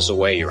 3 miles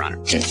away, Your Honor.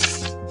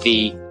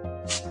 Okay.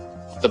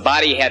 The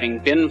body having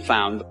been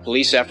found, the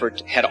police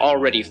effort had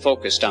already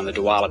focused on the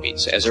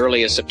Dualabys. As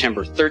early as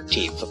September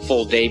 13th, a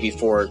full day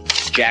before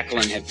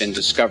Jacqueline had been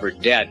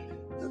discovered dead,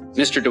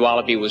 Mr.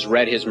 Dualaby was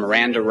read his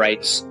Miranda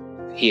rights.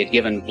 He had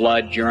given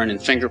blood, urine,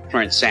 and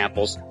fingerprint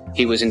samples.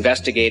 He was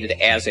investigated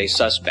as a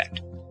suspect.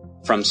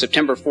 From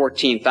September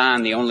 14th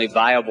on, the only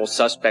viable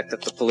suspect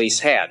that the police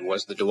had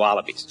was the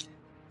Dualabys.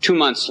 2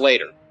 months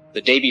later,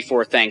 the day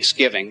before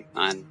Thanksgiving,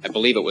 on, I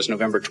believe it was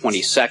November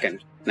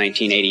 22nd,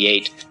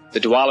 1988, the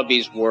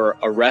Dualabys were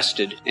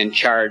arrested and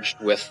charged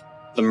with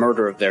the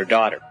murder of their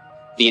daughter.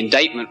 The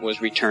indictment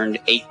was returned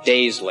 8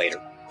 days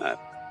later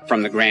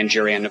from the grand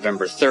jury on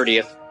November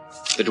 30th.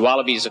 The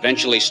Dualabys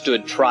eventually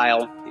stood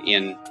trial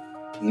in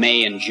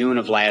May and June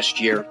of last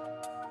year.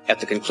 At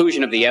the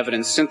conclusion of the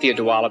evidence, Cynthia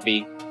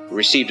Dualaby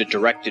received a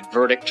directed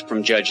verdict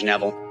from Judge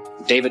Neville.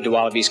 David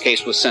Dualaby's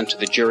case was sent to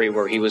the jury,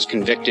 where he was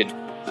convicted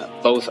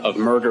both of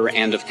murder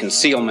and of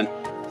concealment,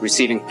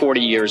 receiving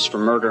 40 years for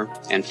murder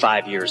and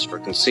 5 years for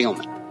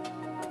concealment.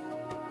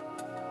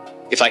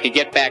 If I could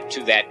get back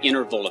to that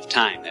interval of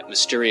time, that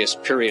mysterious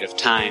period of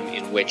time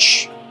in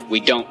which we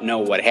don't know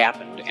what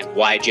happened and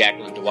why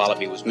Jacqueline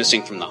Dualaby was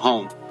missing from the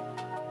home,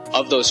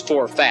 of those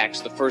 4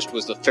 facts, the first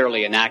was the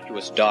fairly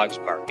innocuous dogs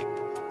barking.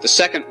 The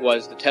second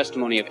was the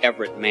testimony of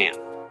Everett Mann,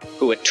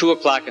 who at 2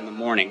 o'clock in the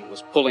morning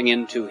was pulling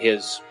into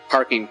his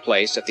parking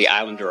place at the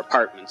Islander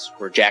Apartments,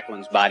 where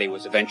Jacqueline's body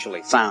was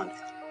eventually found.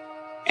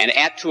 And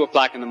at 2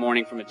 o'clock in the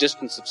morning, from a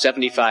distance of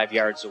 75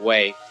 yards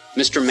away,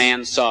 Mr.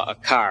 Mann saw a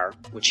car,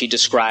 which he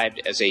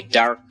described as a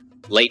dark,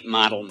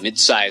 late-model,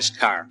 mid-sized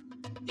car.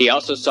 He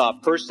also saw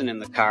a person in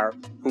the car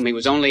whom he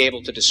was only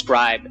able to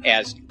describe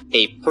as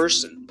a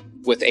person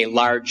with a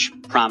large,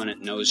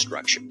 prominent nose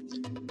structure.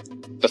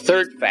 The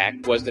third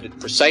fact was that at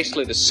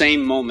precisely the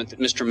same moment that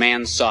Mr.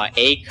 Mann saw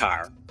a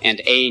car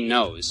and a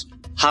nose,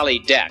 Holly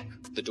Deck,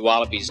 the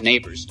Dualabys'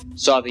 neighbors,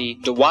 saw the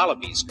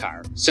Dualabys'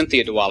 car,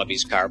 Cynthia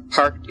Dualaby's car,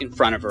 parked in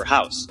front of her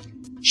house.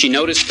 She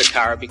noticed the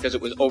car because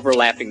it was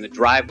overlapping the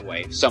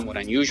driveway. Somewhat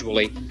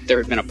unusually, there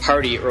had been a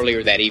party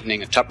earlier that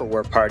evening, a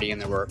Tupperware party, and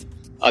there were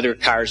other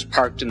cars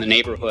parked in the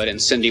neighborhood,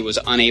 and Cindy was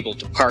unable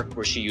to park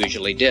where she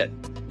usually did.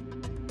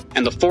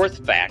 And the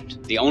fourth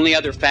fact, the only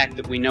other fact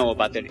that we know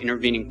about that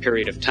intervening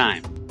period of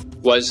time,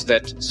 was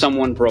that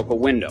someone broke a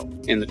window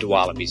in the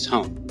Dualabys'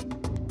 home.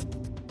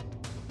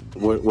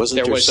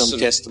 Wasn't there some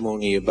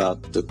testimony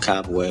about the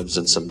cobwebs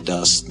and some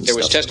dust? And there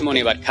was testimony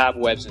about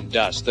cobwebs and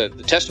dust. The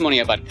testimony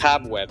about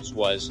cobwebs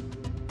was,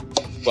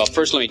 well,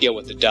 first let me deal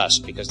with the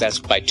dust, because that's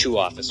by 2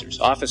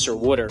 officers. Officer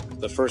Wooder,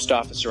 the first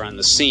officer on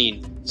the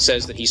scene,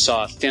 says that he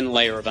saw a thin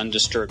layer of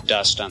undisturbed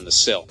dust on the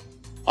sill.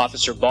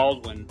 Officer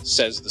Baldwin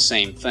says the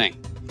same thing.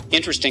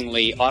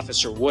 Interestingly,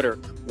 Officer Wooder,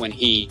 when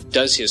he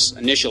does his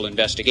initial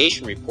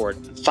investigation report,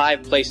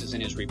 5 places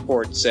in his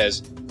report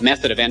says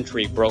method of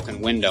entry,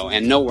 broken window,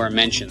 and nowhere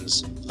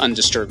mentions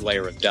undisturbed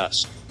layer of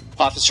dust.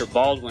 Officer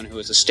Baldwin, who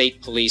is a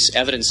state police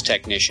evidence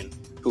technician,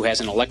 who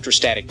has an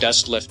electrostatic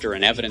dust lifter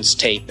and evidence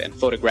tape and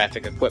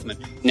photographic equipment,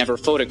 never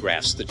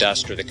photographs the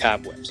dust or the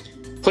cobwebs.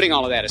 Putting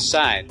all of that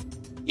aside,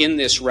 in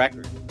this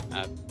record,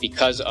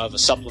 because of a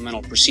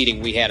supplemental proceeding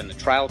we had in the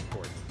trial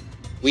court,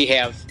 we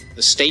have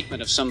the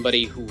statement of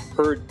somebody who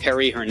heard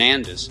Perry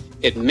Hernandez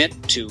admit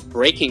to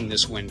breaking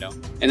this window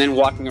and then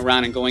walking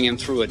around and going in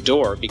through a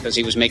door because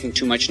he was making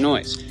too much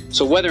noise.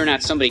 So whether or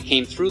not somebody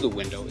came through the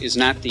window is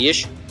not the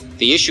issue.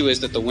 The issue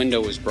is that the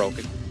window was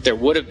broken. There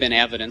would have been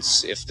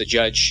evidence if the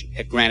judge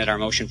had granted our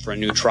motion for a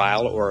new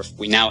trial, or if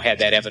we now had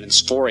that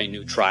evidence for a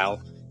new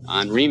trial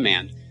on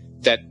remand,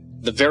 that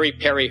the very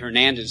Perry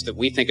Hernandez that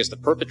we think is the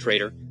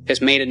perpetrator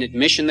has made an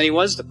admission that he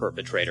was the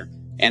perpetrator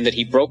and that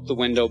he broke the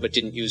window but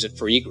didn't use it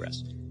for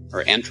egress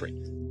or entry.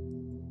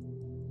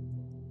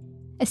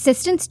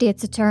 Assistant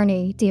State's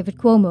Attorney David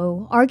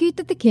Cuomo argued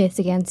that the case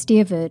against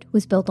David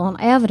was built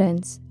on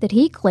evidence that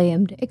he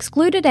claimed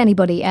excluded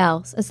anybody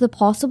else as the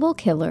possible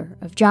killer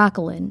of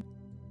Jacqueline.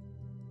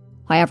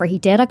 However, he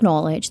did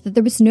acknowledge that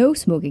there was no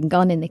smoking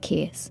gun in the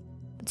case,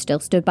 but still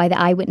stood by the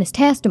eyewitness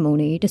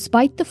testimony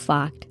despite the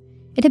fact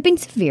it had been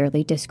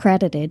severely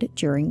discredited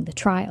during the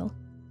trial.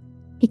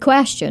 He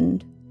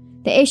questioned,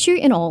 the issue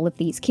in all of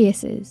these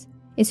cases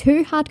is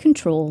who had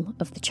control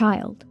of the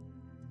child.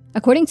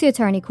 According to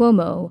Attorney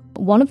Cuomo,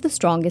 one of the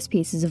strongest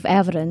pieces of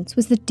evidence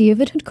was that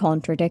David had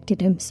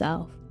contradicted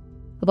himself.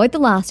 about the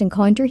last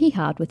encounter he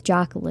had with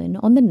Jacqueline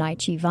on the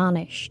night she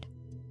vanished.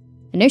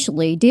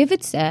 Initially,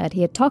 David said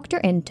he had tucked her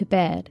into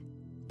bed,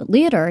 but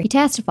later he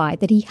testified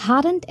that he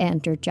hadn't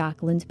entered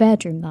Jacqueline's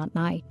bedroom that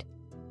night,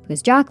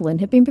 because Jacqueline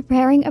had been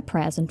preparing a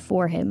present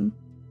for him.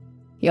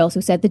 He also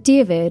said that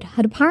David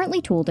had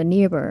apparently told a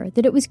neighbour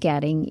that it was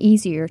getting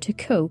easier to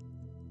cope,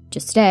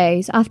 just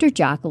days after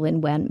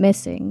Jacqueline went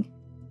missing.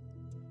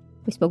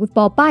 We spoke with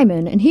Bob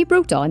Byman, and he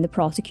broke down the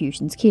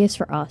prosecution's case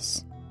for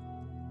us.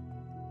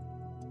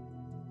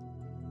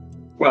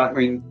 Well, I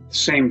mean,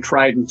 same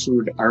tried and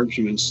true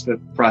arguments that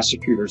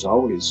prosecutors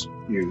always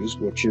use,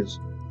 which is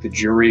the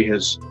jury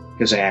has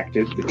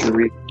acted, the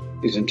jury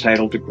is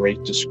entitled to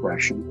great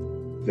discretion,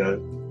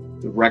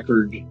 the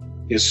record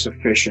is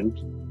sufficient,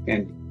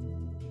 and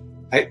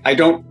I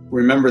don't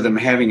remember them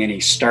having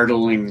any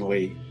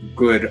startlingly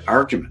good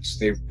arguments.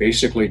 They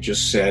basically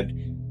just said,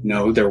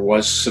 no, there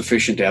was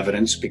sufficient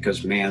evidence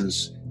because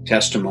man's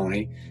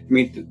testimony. I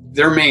mean,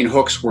 their main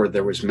hooks were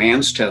there was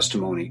man's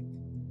testimony.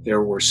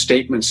 There were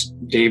statements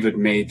David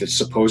made that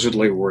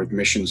supposedly were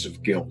admissions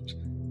of guilt.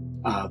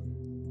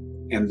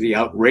 And the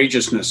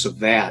outrageousness of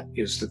that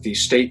is that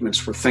these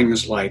statements were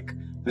things like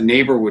a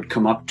neighbor would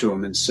come up to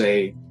him and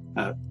say,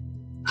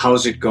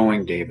 how's it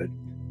going, David?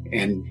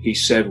 And he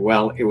said,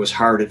 well, it was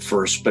hard at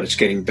first, but it's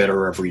getting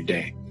better every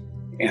day.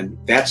 And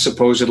that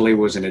supposedly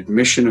was an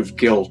admission of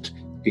guilt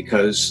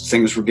because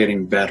things were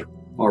getting better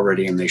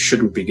already, and they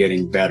shouldn't be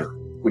getting better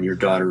when your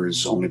daughter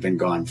has only been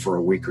gone for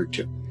a week or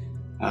two.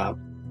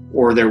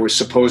 Or there was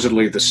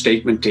supposedly the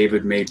statement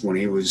David made when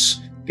he was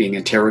being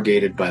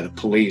interrogated by the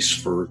police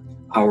for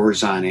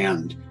hours on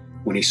end,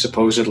 when he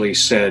supposedly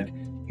said,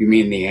 you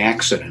mean the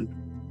accident,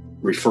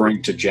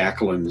 referring to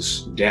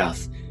Jacqueline's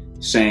death,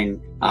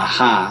 saying,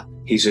 aha,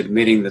 he's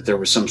admitting that there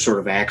was some sort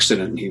of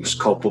accident and he was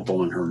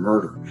culpable in her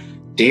murder.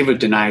 David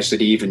denies that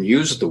he even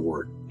used the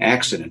word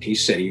accident. He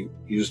said he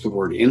used the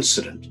word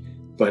incident.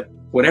 But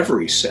whatever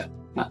he said,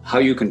 how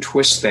you can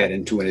twist that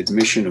into an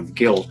admission of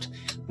guilt,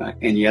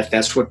 and yet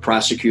that's what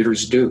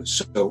prosecutors do.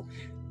 So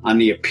on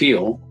the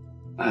appeal,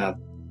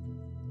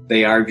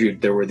 they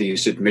argued there were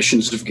these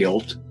admissions of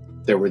guilt,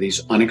 there were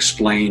these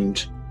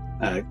unexplained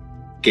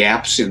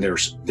gaps in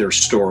their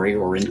story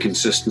or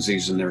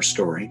inconsistencies in their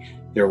story.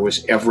 There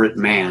was Everett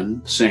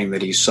Mann saying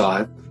that he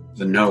saw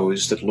the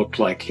nose that looked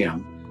like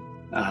him.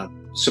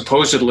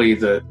 Supposedly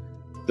the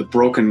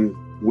broken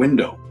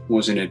window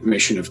was an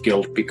admission of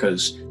guilt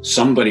because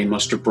somebody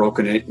must have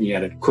broken it, and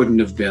yet it couldn't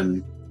have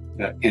been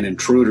an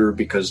intruder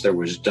because there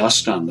was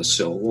dust on the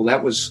sill. Well,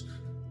 that was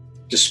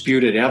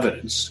disputed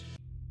evidence.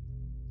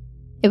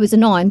 It was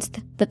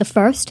announced that the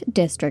 1st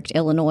District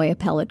Illinois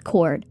Appellate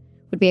Court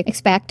would be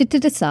expected to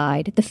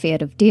decide the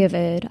fate of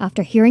David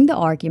after hearing the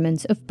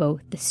arguments of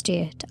both the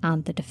state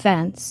and the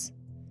defence.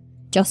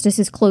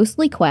 Justices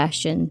closely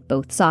questioned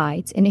both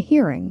sides in a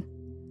hearing.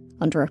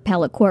 Under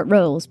appellate court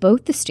rules,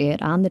 both the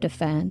state and the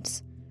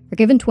defence are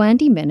given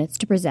 20 minutes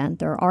to present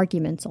their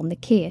arguments on the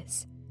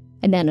case,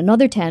 and then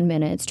another 10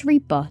 minutes to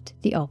rebut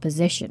the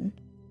opposition.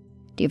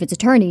 David's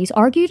attorneys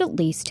argued at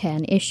least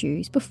 10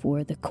 issues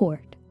before the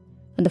court,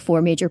 and the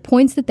 4 major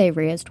points that they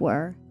raised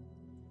were: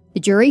 the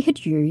jury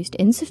had used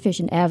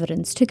insufficient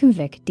evidence to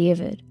convict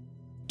David.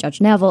 Judge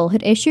Neville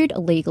had issued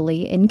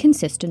illegally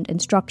inconsistent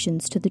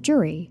instructions to the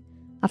jury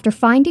after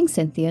finding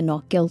Cynthia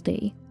not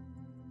guilty.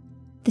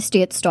 The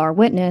state's star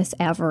witness,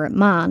 Everett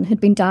Mann,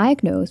 had been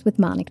diagnosed with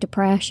manic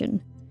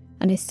depression,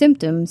 and his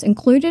symptoms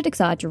included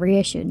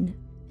exaggeration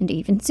and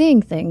even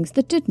seeing things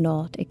that did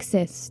not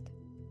exist.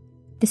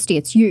 The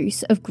state's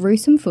use of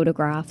gruesome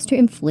photographs to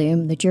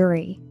inflame the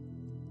jury.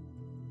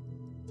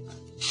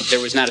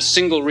 There was not a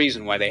single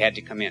reason why they had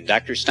to come in.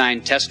 Dr. Stein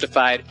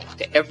testified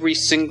to every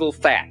single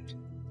fact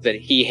that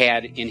he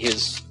had in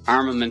his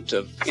armament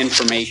of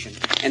information.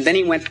 And then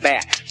he went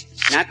back,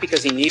 not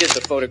because he needed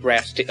the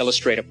photographs to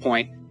illustrate a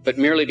point, but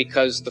merely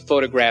because the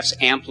photographs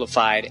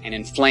amplified and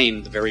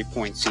inflamed the very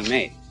points he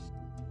made.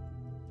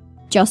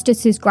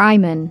 Justices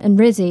Greiman and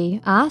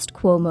Rizzi asked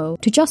Cuomo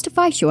to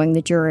justify showing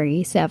the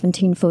jury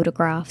 17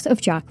 photographs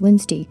of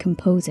Jacqueline's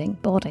decomposing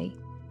body.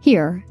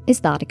 Here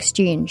is that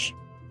exchange.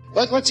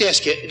 Let's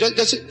ask you,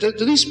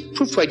 do these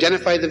proof to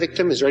identify the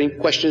victim? Is there any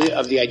question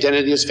of the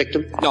identity of this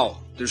victim? No.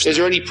 Is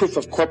there any proof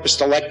of corpus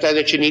delicti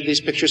that you need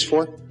these pictures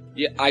for?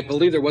 Yeah, I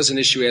believe there was an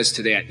issue as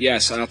to that,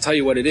 yes, and I'll tell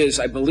you what it is.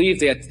 I believe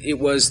that it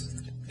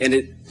was,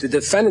 the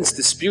defendants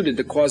disputed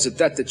the cause of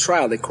death at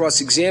trial. They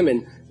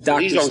cross-examined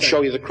Dr. These don't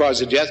show you the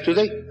cause of death, do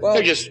they? Well,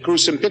 they're just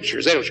gruesome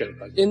pictures. They don't show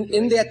you.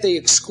 In that they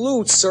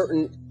exclude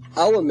certain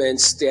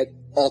elements that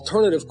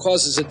alternative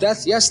causes of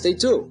death, yes, they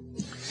do.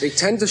 They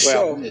tend to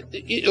show.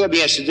 Let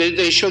me ask you, do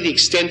they show the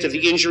extent of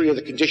the injury or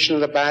the condition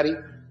of the body?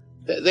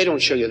 They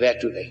don't show you that,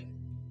 do they?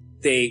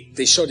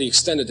 They show the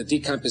extent of the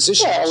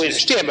decomposition. Well, I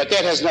understand, but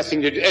that has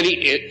nothing to do.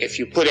 If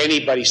you put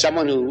anybody,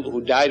 someone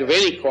who died of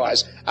any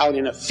cause, out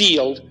in a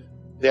field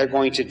they're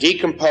going to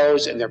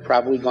decompose, and they're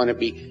probably going to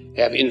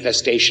have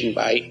infestation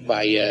by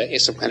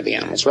some kind of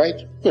animals, right?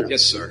 You know,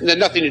 Yes, sir. It had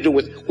nothing to do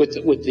with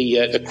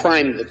the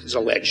crime that is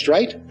alleged,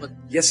 right? But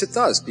yes, it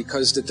does,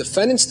 because the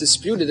defendants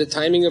disputed the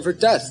timing of her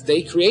death.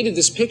 They created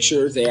this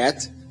picture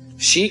that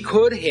she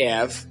could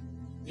have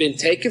been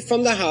taken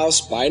from the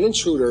house by an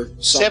intruder.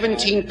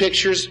 17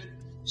 pictures.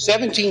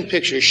 17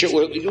 pictures.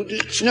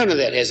 None of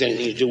that has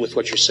anything to do with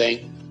what you're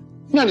saying.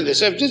 None of this.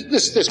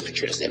 This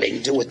picture doesn't have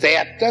anything to do with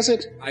that, does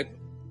it?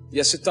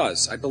 Yes, it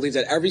does. I believe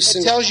that every It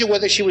single... tells you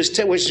whether she was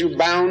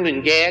bound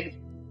and gagged?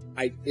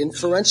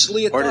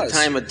 Inferentially, it Or does. the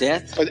time of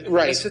death?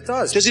 Right. Yes, it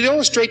does. Does it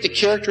illustrate the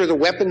character of the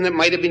weapon that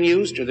might have been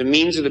used, or the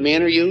means or the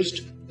manner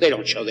used? They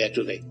don't show that,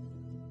 do they?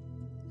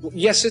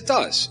 Yes, it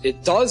does.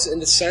 It does in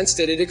the sense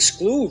that it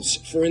excludes,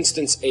 for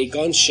instance, a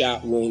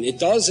gunshot wound. It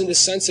does in the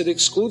sense that it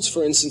excludes,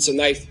 for instance, a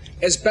knife,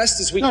 as best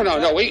as we can.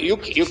 No. You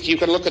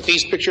can look at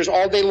these pictures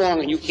all day long,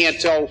 and you can't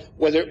tell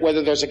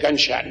whether there's a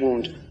gunshot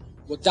wound.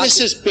 Well,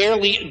 These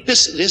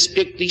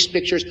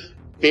pictures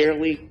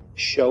barely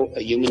show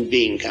a human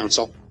being,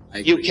 counsel.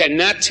 You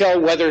cannot tell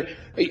whether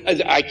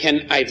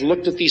I've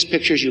looked at these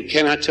pictures. You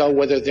cannot tell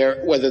whether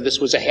this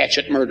was a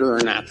hatchet murder or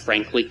not,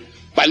 frankly,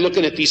 by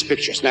looking at these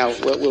pictures. Now,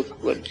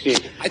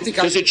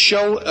 does it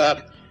shed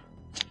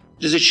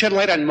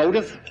light on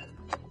motive?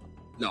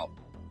 No.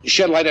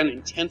 Shed light on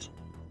intent?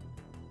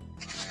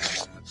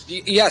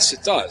 Yes,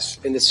 it does,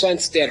 in the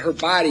sense that her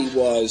body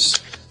was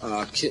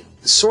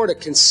sort of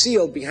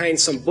concealed behind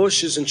some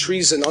bushes and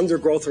trees and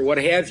undergrowth or what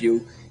have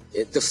you.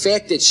 The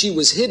fact that she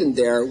was hidden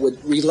there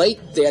would relate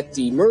that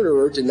the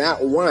murderer did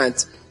not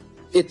want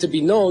it to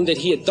be known that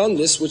he had done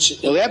this, which...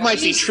 Well, that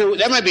might be true.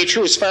 That might be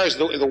true as far as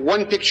the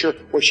one picture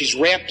where she's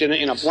wrapped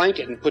in a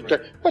blanket and put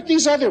there. But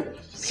these other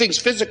things,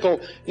 physical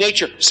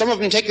nature, some of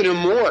them taken in a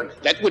morgue,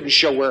 that wouldn't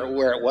show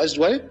where it was,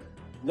 would it?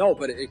 No,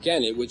 but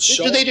again, it would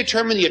show... Do they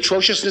determine the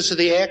atrociousness of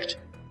the act?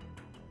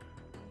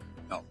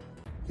 No,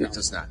 it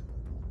does not.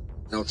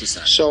 No, it does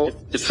not. So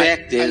the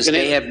fact is,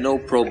 they have no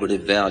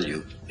probative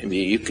value. I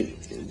mean,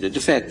 the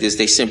fact is,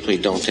 they simply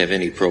don't have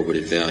any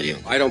probative value.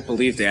 I don't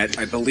believe that.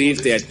 I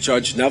believe that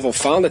Judge Neville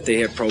found that they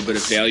have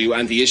probative value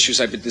on the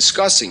issues I've been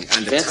discussing.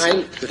 On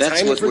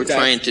That's what we're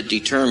trying to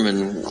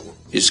determine,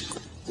 is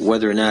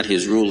whether or not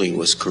his ruling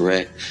was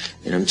correct.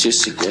 And I'm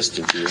just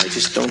suggesting to you, I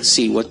just don't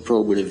see what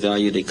probative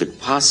value they could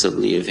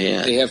possibly have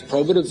had. They have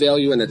probative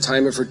value in the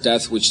time of her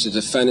death, which the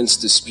defendants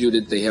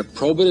disputed. They have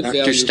probative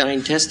value... Dr.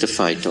 Stein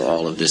testified to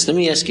all of this. Let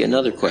me ask you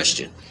another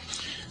question.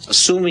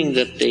 Assuming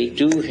that they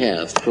do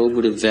have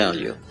probative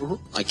value,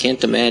 I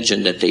can't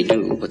imagine that they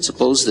do, but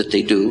suppose that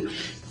they do,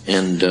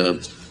 and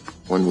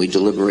when we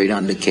deliberate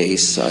on the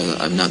case,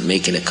 I'm not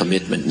making a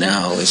commitment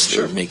now as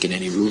to making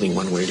any ruling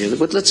one way or the other,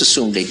 but let's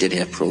assume they did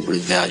have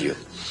probative value.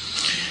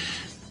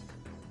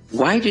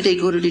 Why do they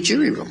go to the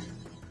jury room?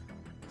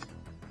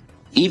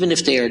 Even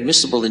if they are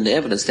admissible in the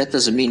evidence, that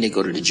doesn't mean they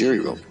go to the jury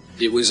room.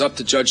 It was up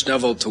to Judge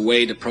Neville to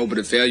weigh the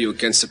probative value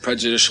against the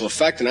prejudicial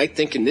effect, and I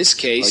think in this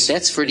case... Right,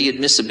 that's for the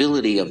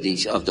admissibility of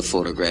the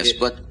photographs,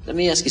 but let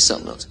me ask you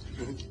something else.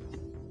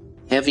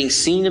 Having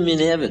seen them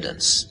in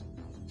evidence,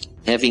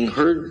 having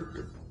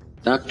heard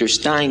Dr.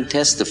 Stein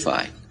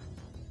testify,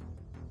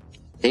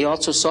 they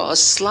also saw a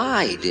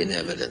slide in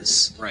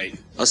evidence. Right.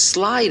 A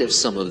slide of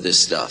some of this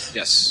stuff.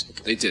 Yes,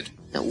 they did.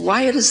 Now,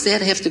 why does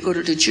that have to go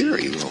to the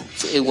jury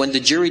room? When the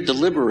jury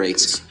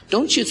deliberates,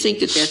 don't you think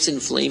that that's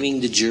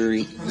inflaming the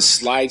jury? The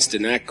slides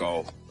did not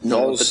go.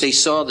 No, but they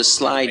saw the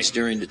slides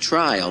during the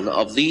trial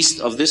of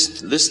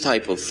this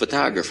type of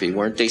photography.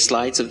 Weren't they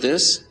slides of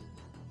this?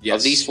 Yes.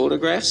 Of these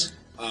photographs?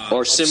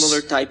 Or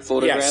similar type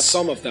photographs? Yes,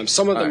 some of them.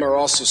 Some of them are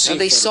also seen. Now,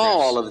 they saw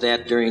all of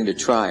that during the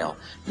trial.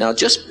 Now,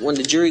 just when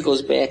the jury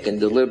goes back and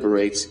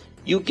deliberates,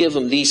 you give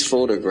them these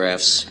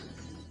photographs.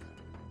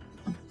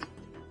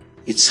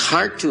 It's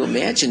hard to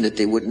imagine that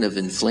they wouldn't have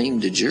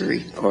inflamed the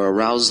jury or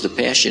aroused the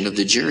passion of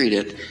the jury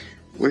that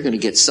we're going to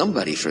get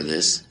somebody for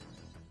this.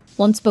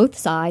 Once both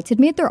sides had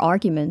made their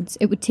arguments,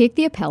 it would take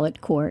the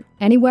appellate court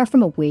anywhere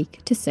from a week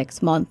to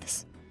 6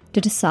 months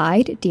to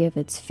decide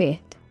David's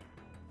fate.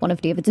 One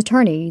of David's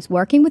attorneys,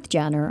 working with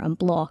Jenner and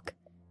Block,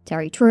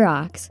 Terry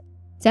Truax,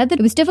 said that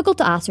it was difficult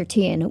to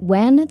ascertain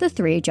when the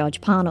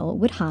 3-judge panel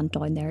would hand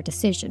down their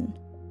decision.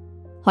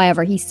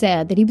 However, he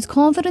said that he was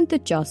confident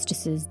that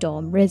Justices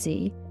Dom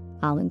Rizzi,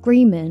 Alan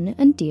Greenman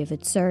and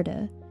David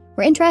Serta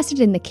were interested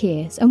in the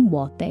case and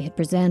what they had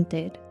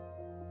presented.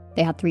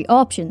 They had 3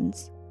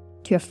 options: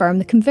 to affirm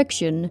the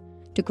conviction,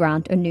 to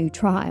grant a new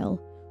trial,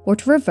 or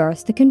to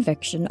reverse the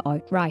conviction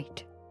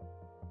outright.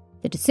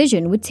 The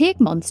decision would take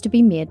months to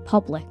be made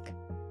public,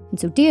 and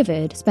so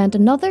David spent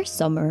another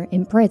summer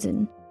in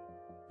prison.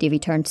 Davy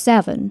turned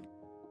 7.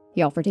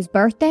 He offered his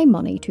birthday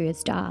money to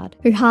his dad,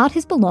 who had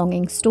his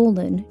belongings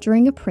stolen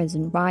during a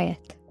prison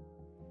riot.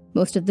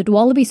 Most of the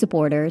Dualaby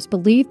supporters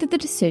believed that the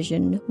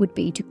decision would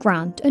be to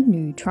grant a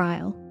new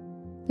trial,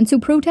 and so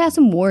Protest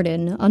and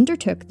Warden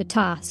undertook the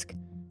task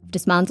of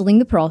dismantling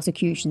the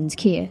prosecution's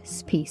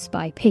case piece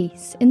by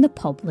piece in the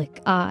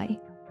public eye.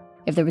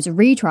 If there was a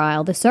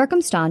retrial, the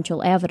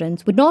circumstantial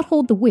evidence would not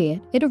hold the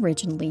weight it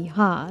originally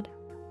had.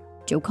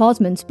 Joe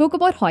Cosman spoke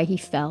about how he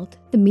felt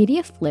the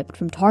media flipped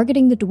from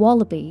targeting the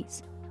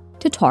Duwalabes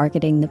to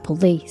targeting the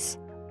police.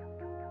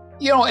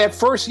 At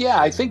first,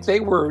 I think they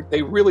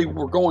really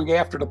were going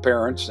after the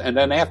parents, and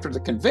then after the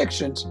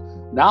convictions,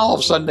 now all of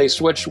a sudden they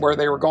switched where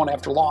they were going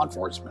after law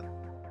enforcement.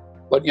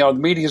 But, the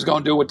media is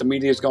going to do what the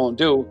media is going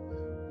to do.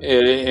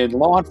 In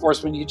law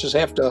enforcement, you just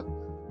have to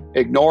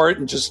ignore it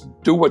and just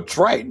do what's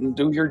right and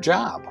do your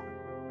job.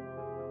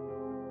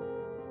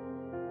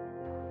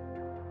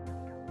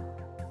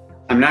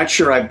 I'm not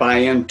sure I buy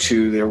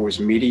into there was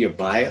media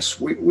bias.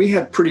 We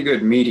had pretty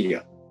good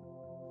media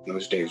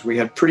those days. We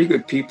had pretty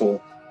good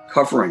people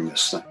covering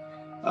this thing.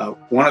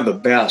 One of the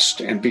best,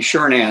 and be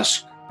sure and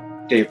ask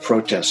Dave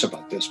Protest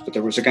about this, but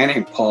there was a guy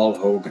named Paul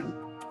Hogan,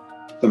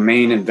 the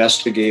main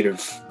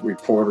investigative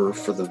reporter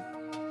for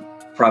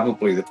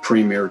probably the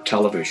premier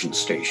television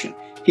station.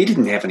 He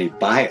didn't have any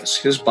bias.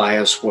 His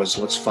bias was,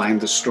 let's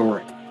find the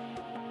story.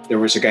 There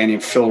was a guy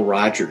named Phil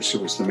Rogers, who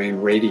was the main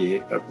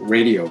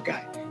radio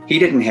guy. He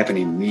didn't have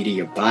any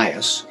media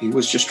bias. He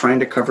was just trying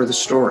to cover the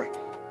story.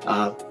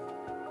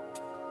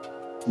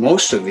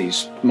 Most of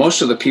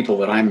the people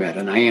that I met,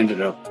 and I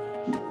ended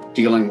up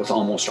dealing with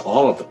almost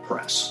all of the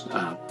press,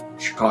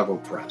 Chicago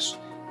press,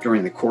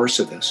 during the course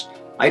of this,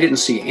 I didn't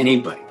see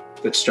anybody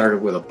that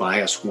started with a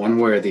bias one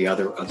way or the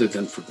other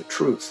than for the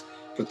truth.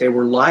 But they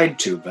were lied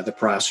to by the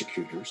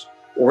prosecutors,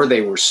 or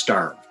they were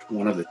starved,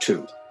 one of the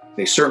two.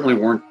 They certainly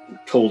weren't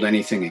told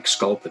anything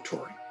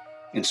exculpatory.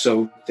 And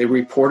so they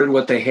reported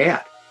what they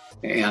had.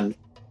 And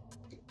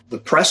the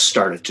press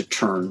started to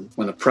turn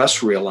when the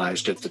press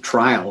realized at the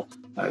trial,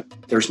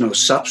 there's no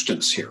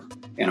substance here.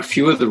 And a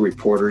few of the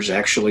reporters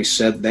actually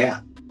said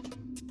that.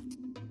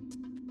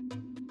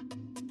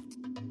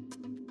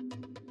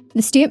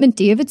 The statement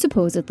David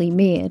supposedly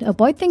made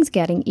about things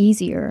getting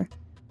easier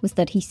was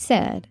that he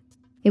said,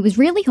 "It was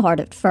really hard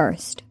at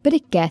first, but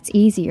it gets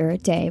easier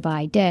day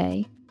by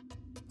day."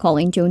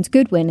 Colleen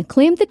Jones-Goodwin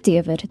claimed that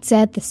David had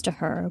said this to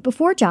her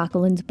before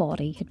Jacqueline's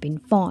body had been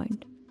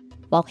found,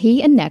 while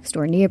he and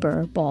next-door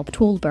neighbour Bob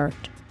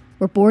Tolbert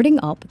were boarding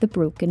up the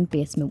broken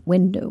basement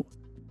window.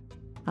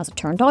 As it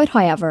turned out,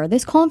 however,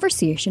 this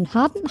conversation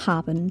hadn't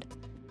happened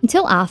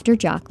until after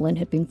Jacqueline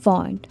had been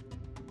found.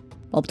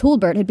 Bob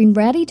Tolbert had been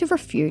ready to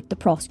refute the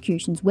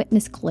prosecution's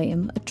witness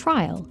claim at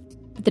trial,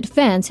 but the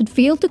defence had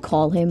failed to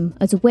call him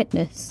as a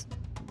witness.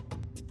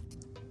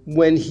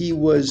 When he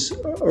was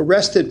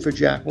arrested for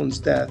Jacqueline's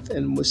death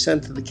and was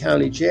sent to the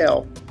county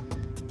jail,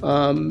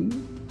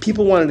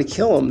 people wanted to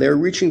kill him. They were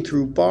reaching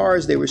through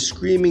bars. They were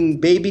screaming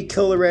baby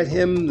killer at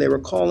him. They were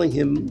calling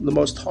him the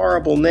most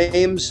horrible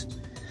names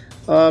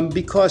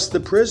because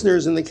the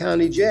prisoners in the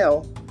county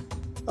jail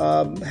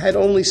had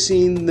only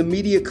seen the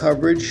media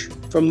coverage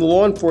from the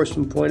law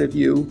enforcement point of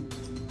view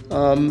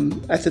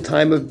at the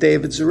time of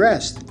David's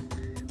arrest.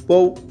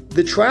 Well,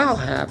 the trial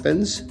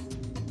happens,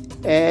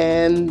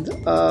 and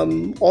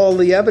all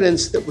the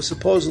evidence that was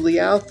supposedly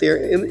out there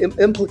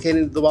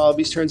implicating the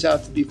Duwalabes turns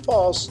out to be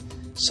false.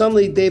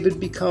 Suddenly, David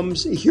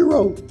becomes a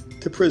hero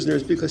to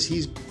prisoners because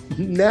he's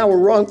now a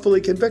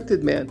wrongfully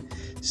convicted man.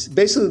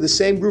 Basically, the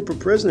same group of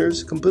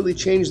prisoners completely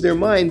changed their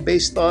mind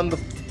based on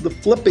the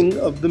flipping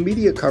of the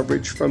media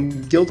coverage from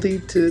guilty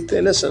to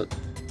innocent.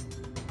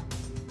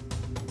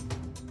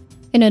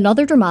 In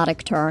another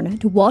dramatic turn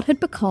to what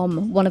had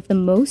become one of the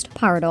most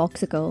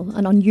paradoxical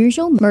and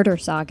unusual murder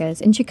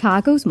sagas in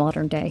Chicago's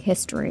modern-day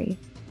history,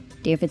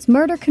 David's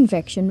murder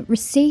conviction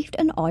received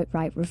an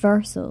outright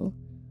reversal.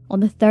 On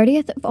the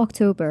 30th of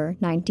October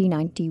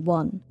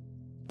 1991,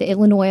 the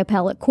Illinois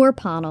Appellate Court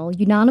panel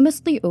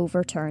unanimously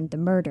overturned the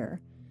murder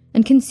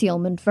and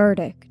concealment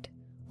verdict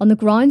on the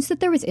grounds that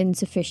there was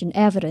insufficient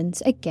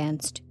evidence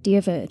against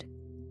David.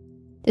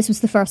 This was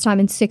the first time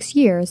in 6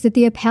 years that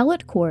the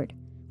appellate court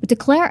would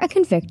declare a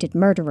convicted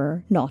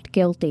murderer not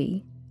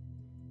guilty.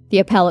 The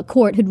appellate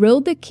court had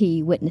ruled that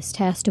key witness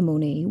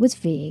testimony was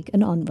vague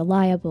and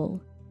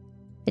unreliable.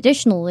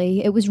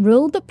 Additionally, it was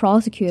ruled that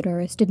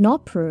prosecutors did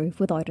not prove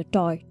without a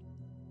doubt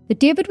that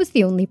David was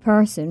the only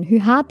person who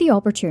had the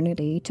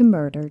opportunity to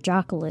murder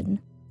Jacqueline.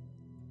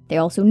 They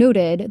also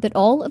noted that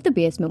all of the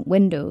basement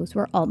windows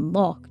were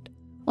unlocked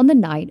on the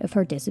night of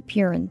her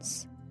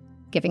disappearance,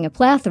 giving a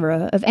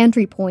plethora of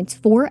entry points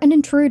for an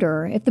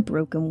intruder if the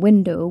broken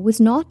window was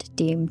not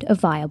deemed a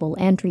viable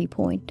entry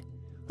point,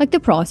 like the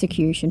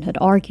prosecution had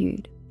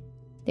argued.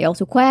 They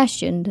also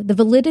questioned the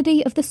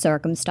validity of the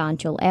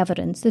circumstantial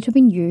evidence that had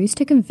been used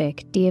to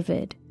convict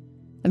David,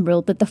 and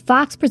ruled that the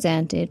facts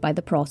presented by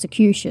the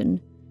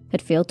prosecution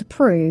had failed to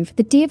prove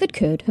that David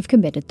could have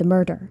committed the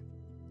murder.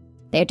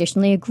 They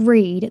additionally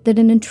agreed that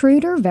an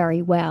intruder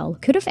very well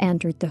could have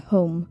entered the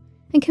home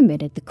and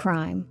committed the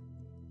crime,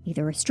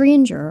 either a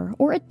stranger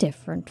or a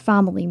different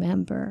family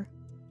member.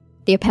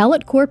 The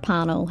appellate court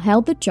panel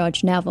held that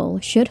Judge Neville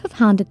should have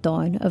handed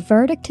down a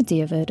verdict to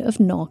David of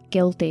not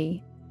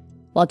guilty,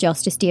 while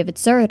Justice David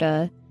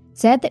Serta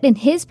said that in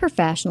his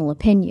professional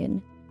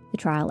opinion, the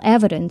trial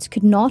evidence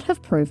could not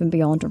have proven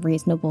beyond a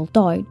reasonable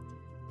doubt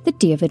that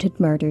David had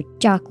murdered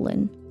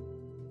Jacqueline.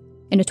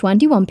 In a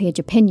 21-page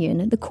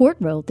opinion, the court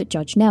ruled that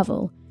Judge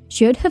Neville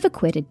should have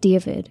acquitted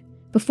David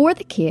before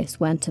the case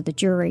went to the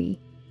jury.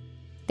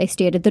 They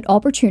stated that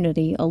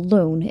opportunity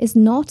alone is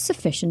not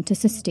sufficient to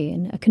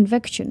sustain a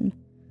conviction,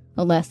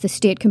 unless the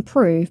state can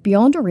prove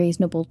beyond a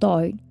reasonable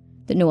doubt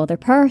that no other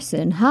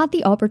person had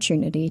the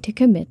opportunity to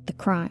commit the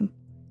crime.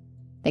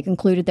 They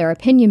concluded their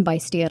opinion by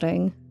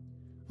stating,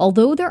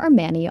 "Although there are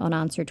many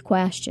unanswered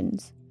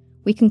questions,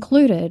 we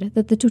concluded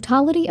that the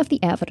totality of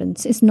the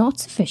evidence is not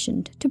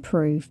sufficient to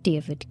prove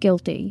David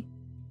guilty."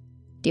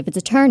 David's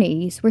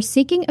attorneys were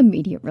seeking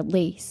immediate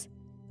release,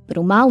 but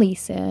O'Malley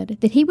said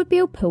that he would be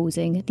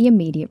opposing the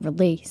immediate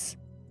release.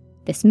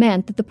 This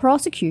meant that the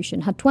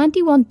prosecution had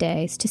 21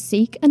 days to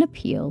seek an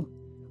appeal,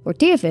 or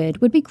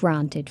David would be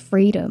granted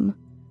freedom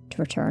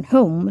to return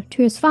home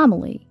to his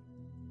family.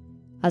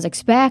 As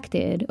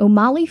expected,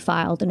 O'Malley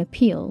filed an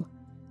appeal,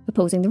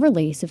 opposing the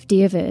release of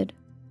David.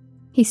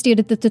 He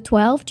stated that the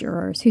 12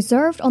 jurors who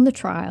served on the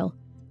trial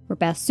were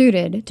best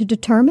suited to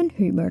determine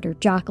who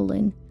murdered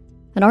Jacqueline,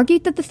 and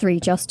argued that the 3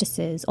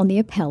 justices on the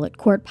appellate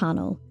court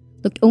panel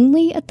looked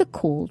only at the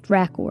cold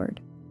record,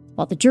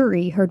 while the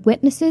jury heard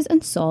witnesses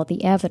and saw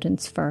the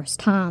evidence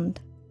firsthand.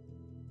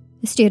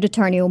 The State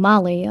Attorney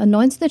O'Malley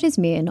announced that his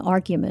main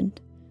argument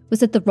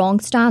was that the wrong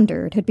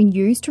standard had been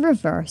used to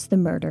reverse the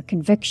murder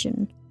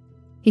conviction.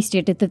 He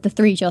stated that the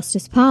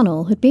 3-justice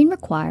panel had been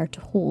required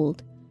to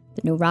hold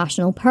that no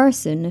rational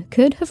person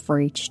could have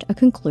reached a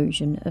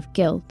conclusion of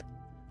guilt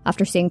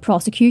after seeing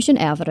prosecution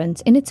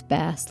evidence in its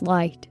best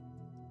light.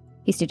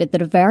 He stated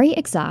that a very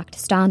exact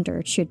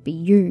standard should be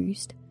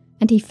used,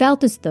 and he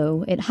felt as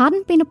though it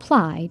hadn't been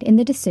applied in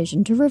the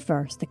decision to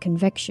reverse the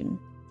conviction.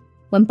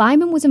 When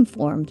Byman was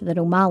informed that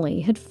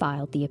O'Malley had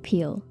filed the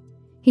appeal,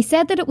 he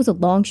said that it was a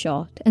long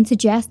shot and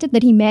suggested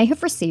that he may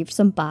have received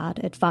some bad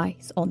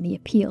advice on the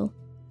appeal.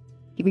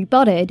 He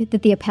rebutted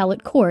that the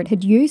appellate court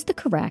had used the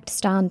correct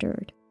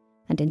standard,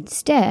 and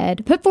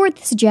instead put forward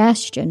the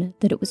suggestion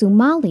that it was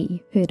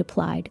O'Malley who had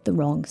applied the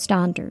wrong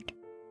standard.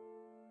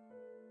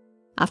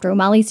 After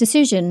O'Malley's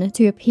decision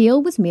to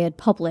appeal was made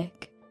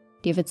public,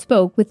 David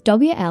spoke with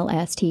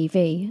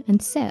WLS-TV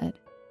and said,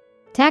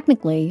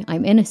 "Technically,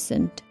 I'm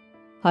innocent.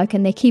 How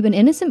can they keep an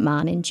innocent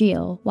man in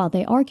jail while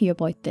they argue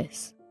about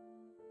this?"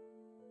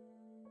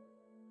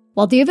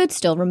 While David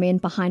still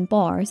remained behind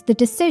bars, the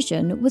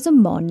decision was a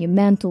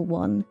monumental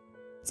one.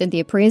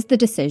 Cynthia praised the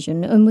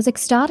decision and was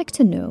ecstatic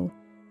to know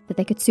that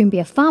they could soon be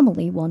a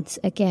family once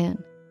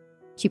again.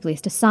 She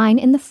placed a sign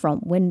in the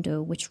front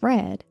window which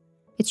read,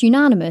 "It's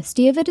unanimous,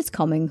 David is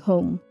coming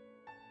home."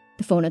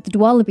 The phone at the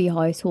Dualaby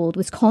household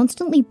was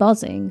constantly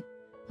buzzing,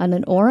 and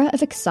an aura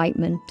of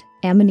excitement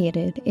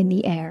emanated in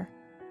the air.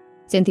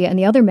 Cynthia and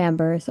the other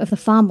members of the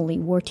family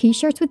wore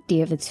t-shirts with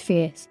David's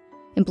face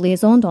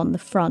emblazoned on the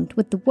front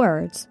with the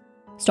words,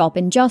 "Stop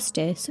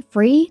Injustice,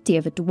 Free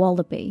David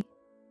Dualaby."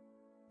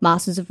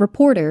 Masses of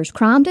reporters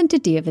crammed into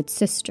David's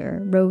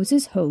sister,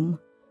 Rose's home,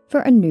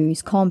 for a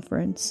news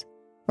conference,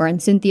 wherein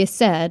Cynthia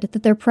said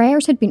that their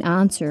prayers had been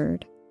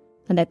answered,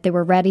 and that they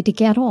were ready to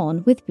get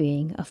on with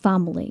being a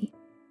family.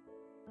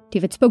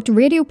 David spoke to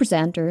radio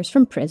presenters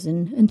from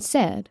prison and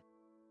said,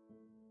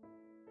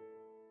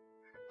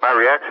 "My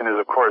reaction is,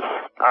 of course,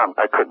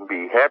 I couldn't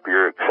be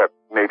happier, except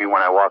maybe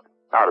when I walk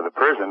out of the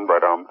prison,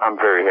 but I'm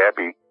very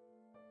happy.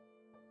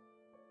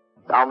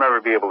 I'll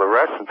never be able to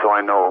rest until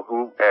I know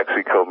who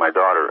actually killed my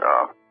daughter.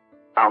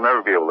 I'll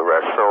never be able to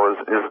rest. So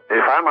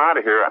if I'm out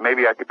of here,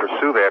 maybe I could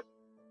pursue that."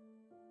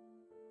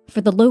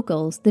 For the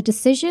locals, the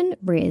decision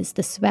raised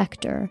the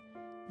spectre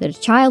that a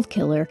child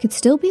killer could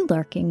still be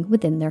lurking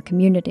within their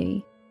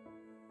community.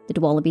 The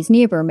Dualaby's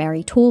neighbour,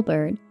 Mary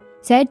Tolbert,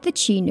 said that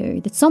she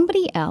knew that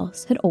somebody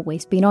else had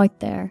always been out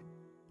there,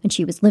 and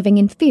she was living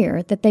in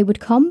fear that they would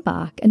come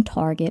back and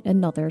target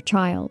another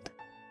child.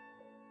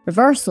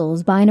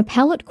 Reversals by an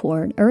appellate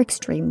court are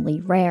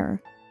extremely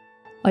rare.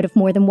 Out of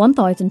more than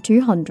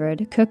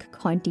 1,200 Cook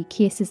County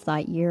cases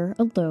that year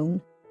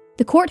alone,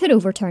 the court had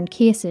overturned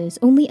cases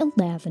only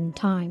 11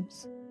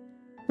 times.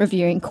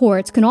 Reviewing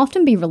courts can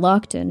often be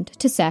reluctant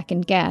to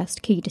second-guess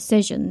key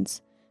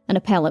decisions, and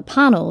appellate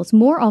panels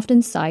more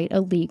often cite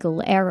a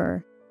legal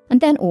error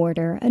and then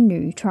order a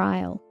new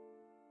trial.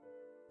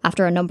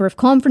 After a number of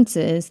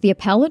conferences, the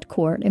appellate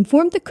court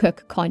informed the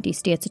Cook County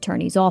State's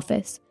Attorney's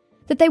Office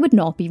that they would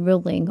not be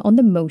ruling on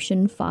the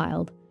motion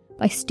filed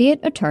by State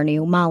Attorney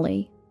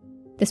O'Malley.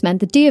 This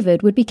meant that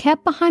David would be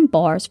kept behind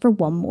bars for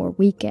one more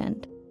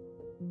weekend.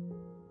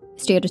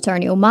 State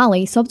Attorney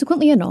O'Malley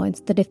subsequently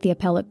announced that if the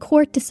appellate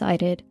court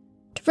decided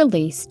to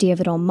release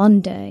David on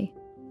Monday,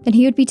 then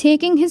he would be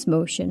taking his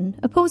motion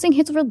opposing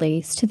his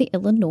release to the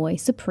Illinois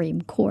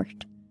Supreme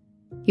Court.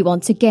 He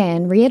once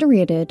again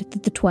reiterated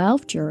that the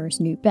 12 jurors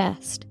knew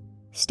best,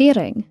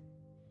 stating,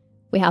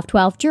 "We have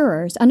 12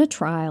 jurors and a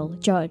trial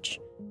judge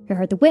who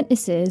heard the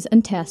witnesses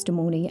and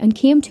testimony and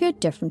came to a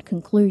different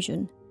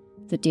conclusion,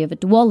 that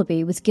David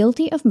Dualaby was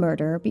guilty of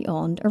murder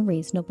beyond a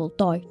reasonable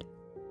doubt.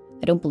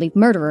 I don't believe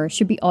murderers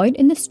should be out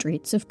in the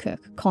streets of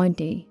Cook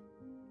County."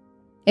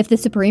 If the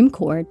Supreme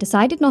Court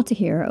decided not to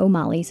hear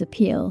O'Malley's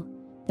appeal,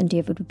 then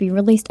David would be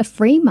released a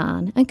free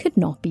man and could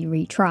not be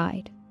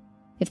retried.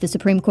 If the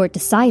Supreme Court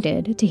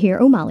decided to hear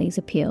O'Malley's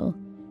appeal,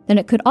 then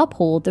it could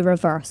uphold the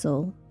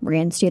reversal,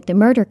 reinstate the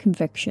murder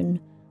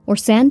conviction, or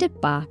send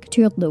it back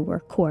to a lower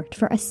court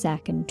for a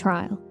second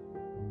trial.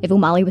 If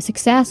O'Malley was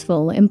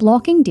successful in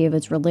blocking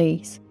David's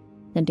release,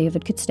 then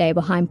David could stay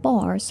behind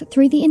bars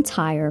through the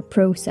entire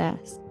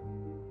process.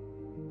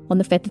 On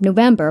the 5th of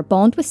November,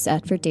 bond was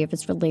set for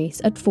David's release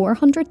at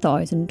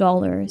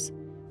 $400,000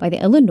 by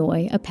the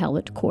Illinois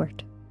Appellate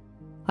Court.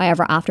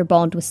 However, after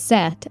bond was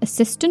set,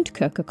 Assistant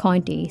Cook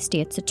County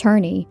State's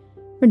Attorney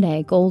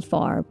Renee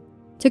Goldfarb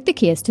took the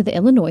case to the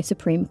Illinois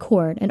Supreme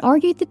Court and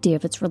argued that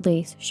David's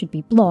release should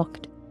be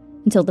blocked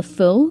until the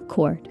full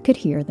court could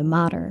hear the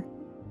matter.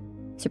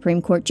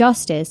 Supreme Court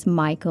Justice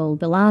Michael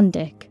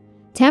Bilandic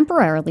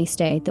temporarily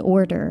stayed the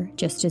order,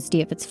 just as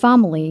David's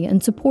family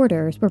and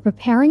supporters were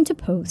preparing to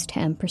post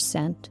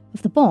 10%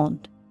 of the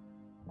bond.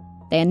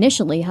 They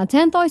initially had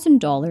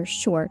 $10,000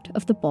 short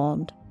of the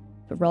bond,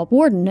 but Rob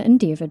Warden and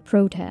David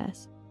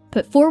Protest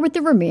put forward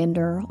the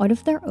remainder out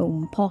of their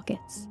own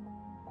pockets.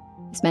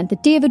 This meant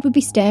that David would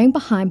be staying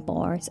behind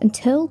bars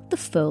until the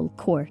full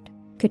court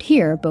could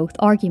hear both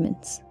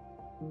arguments.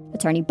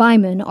 Attorney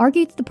Byman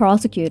argued that the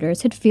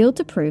prosecutors had failed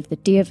to prove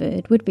that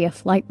David would be a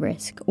flight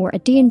risk or a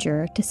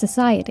danger to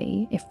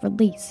society if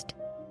released,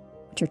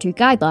 which are two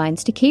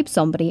guidelines to keep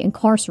somebody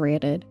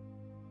incarcerated,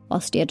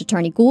 while State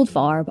Attorney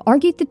Goldfarb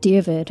argued that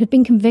David had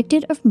been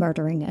convicted of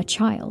murdering a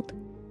child,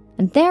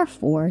 and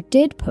therefore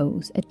did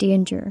pose a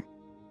danger.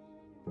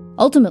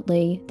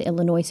 Ultimately, the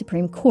Illinois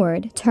Supreme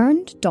Court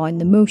turned down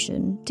the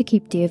motion to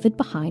keep David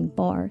behind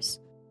bars.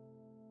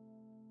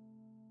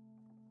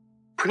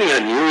 Pretty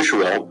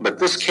unusual, but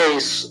this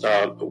case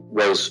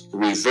was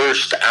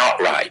reversed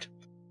outright.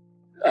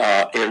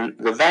 In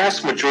the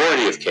vast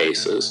majority of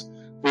cases,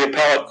 the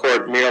appellate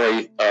court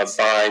merely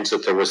finds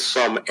that there was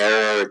some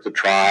error at the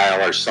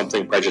trial or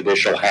something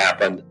prejudicial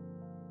happened,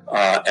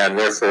 and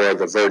therefore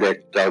the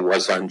verdict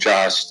was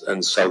unjust,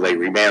 and so they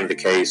remand the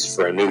case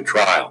for a new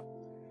trial.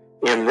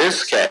 In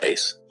this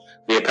case,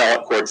 the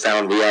appellate court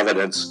found the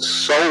evidence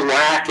so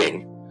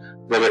lacking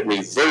that it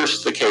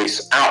reversed the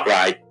case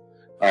outright,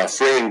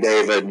 freeing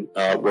David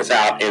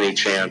without any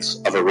chance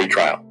of a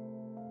retrial.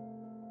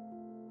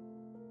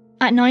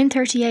 At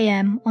 9:30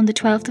 a.m. on the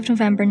 12th of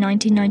November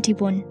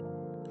 1991,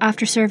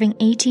 after serving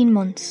 18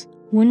 months,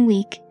 1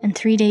 week and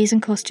 3 days in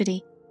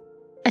custody,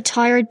 a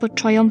tired but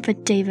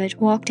triumphant David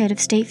walked out of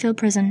Stateville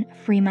Prison a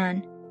free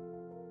man.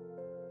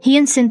 He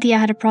and Cynthia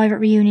had a private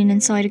reunion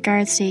inside a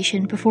guard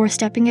station before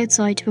stepping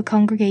outside to a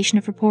congregation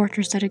of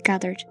reporters that had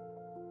gathered.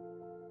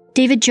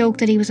 David joked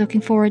that he was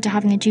looking forward to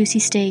having a juicy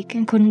steak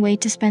and couldn't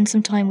wait to spend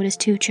some time with his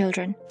two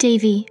children,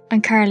 Davy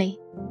and Carly,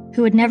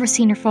 who had never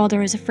seen her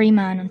father as a free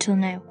man until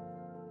now.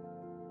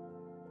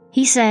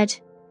 He said,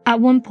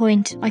 "At one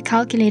point, I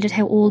calculated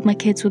how old my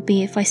kids would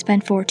be if I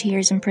spent 40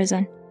 years in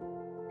prison.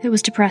 It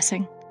was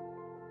depressing."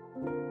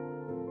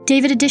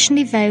 David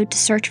additionally vowed to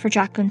search for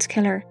Jacqueline's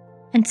killer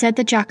and said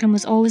that Jacqueline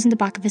was always in the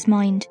back of his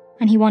mind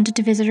and he wanted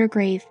to visit her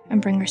grave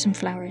and bring her some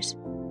flowers.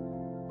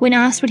 When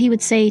asked what he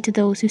would say to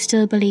those who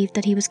still believed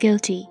that he was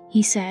guilty,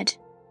 he said,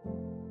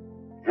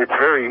 "It's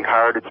very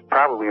hard. It's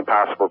probably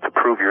impossible to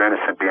prove you're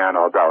innocent beyond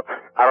all doubt.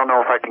 I don't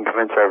know if I can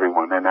convince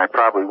everyone, and I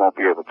probably won't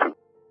be able to."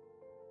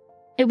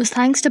 It was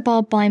thanks to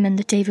Bob Byman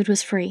that David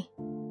was free.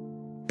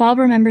 Bob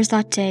remembers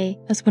that day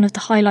as one of the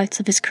highlights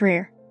of his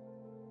career.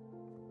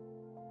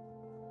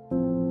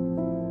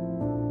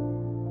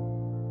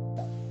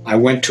 I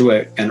went to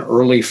an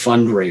early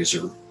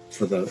fundraiser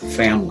for the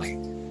family,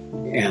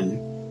 and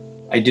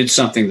I did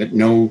something that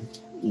no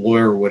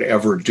lawyer would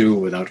ever do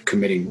without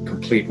committing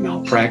complete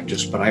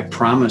malpractice, but I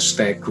promised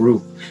that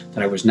group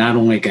that I was not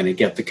only going to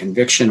get the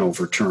conviction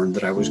overturned,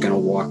 that I was going to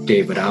walk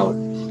David out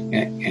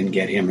and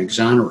get him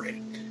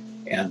exonerated.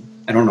 And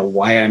I don't know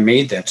why I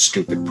made that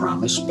stupid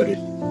promise, but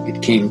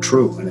it came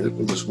true, and it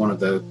was one of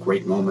the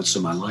great moments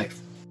of my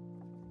life.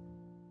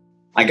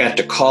 I got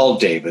to call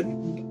David,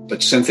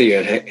 but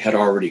Cynthia had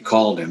already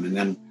called him, and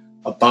then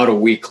about a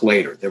week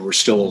later, there were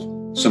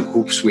still some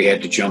hoops we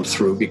had to jump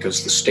through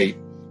because the state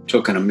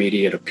took an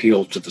immediate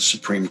appeal to the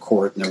Supreme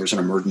Court, and there was an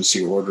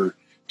emergency order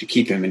to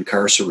keep him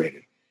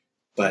incarcerated.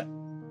 But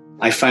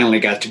I finally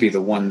got to be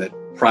the one that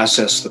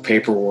processed the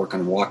paperwork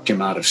and walked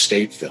him out of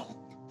Stateville.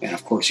 And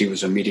of course, he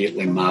was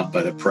immediately mobbed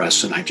by the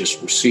press, and I just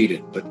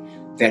proceeded. But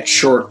that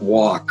short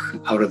walk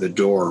out of the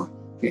door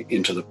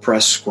into the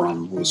press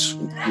scrum was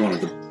one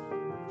of the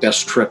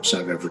best trips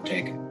I've ever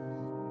taken.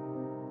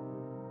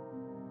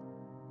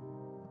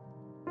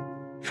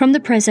 From the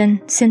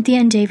prison, Cynthia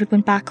and David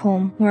went back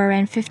home, where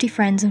around 50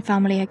 friends and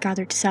family had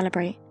gathered to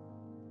celebrate.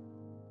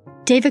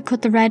 David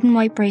cut the red and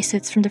white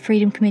bracelets from the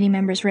Freedom Committee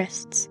members'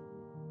 wrists.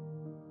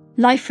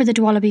 Life for the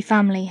Dualaby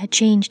family had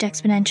changed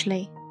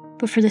exponentially,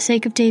 but for the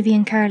sake of Davy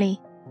and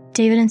Carly,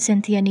 David and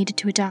Cynthia needed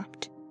to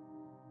adapt.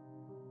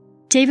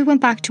 David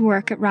went back to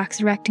work at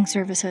RAC's erecting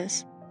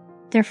services.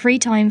 Their free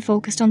time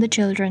focused on the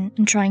children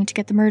and trying to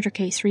get the murder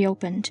case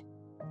reopened.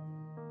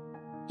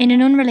 In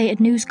an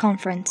unrelated news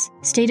conference,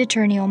 State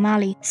Attorney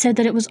O'Malley said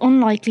that it was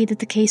unlikely that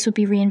the case would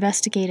be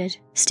reinvestigated,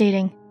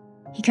 stating,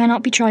 "He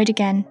cannot be tried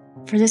again,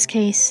 For this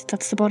case,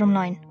 that's the bottom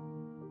line.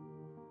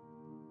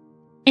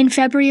 In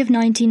February of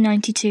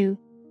 1992,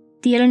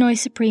 the Illinois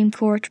Supreme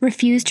Court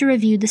refused to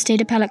review the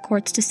State Appellate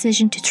Court's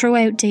decision to throw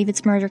out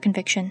David's murder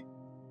conviction.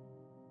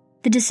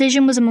 The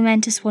decision was a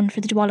momentous one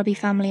for the Dualaby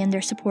family and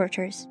their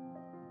supporters.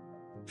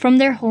 From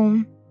their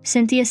home,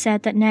 Cynthia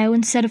said that now,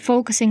 instead of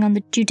focusing on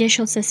the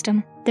judicial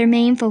system, their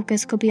main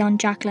focus could be on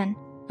Jacqueline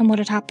and what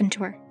had happened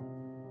to her.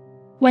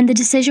 When the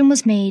decision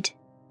was made,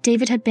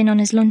 David had been on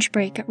his lunch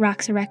break at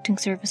Rack's Erecting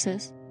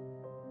Services.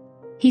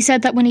 He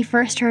said that when he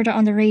first heard it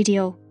on the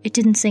radio, it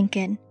didn't sink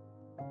in.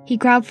 He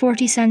grabbed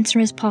 40 cents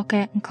from his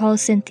pocket and called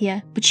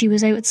Cynthia, but she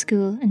was out at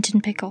school and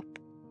didn't pick up.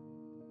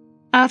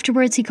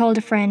 Afterwards, he called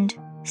a friend,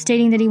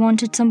 stating that he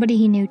wanted somebody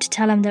he knew to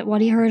tell him that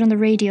what he heard on the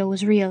radio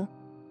was real,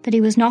 that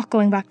he was not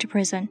going back to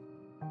prison.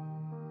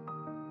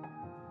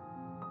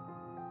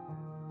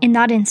 In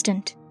that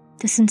instant,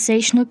 the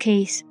sensational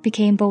case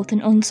became both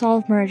an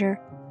unsolved murder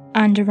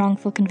and a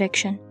wrongful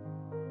conviction.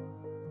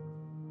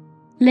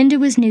 Linda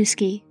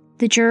Wisniewski,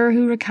 the juror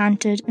who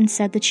recanted and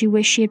said that she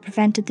wished she had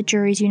prevented the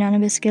jury's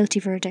unanimous guilty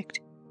verdict,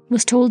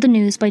 was told the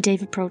news by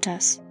David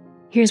Protas.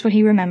 Here's what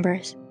he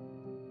remembers.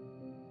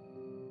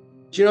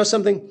 Do you know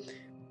something?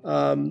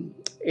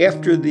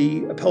 After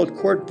the appellate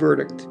court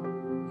verdict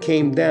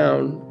came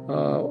down,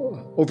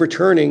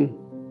 overturning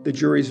the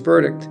jury's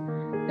verdict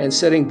and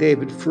setting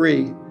David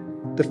free,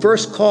 the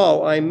first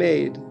call I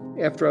made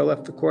after I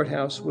left the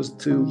courthouse was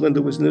to Linda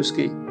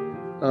Wisniewski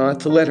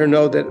to let her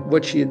know that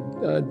what she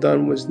had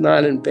done was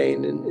not in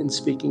vain in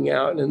speaking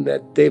out, and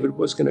that David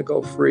was going to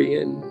go free.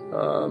 And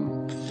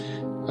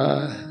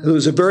it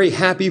was a very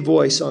happy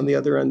voice on the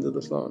other end of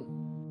the phone.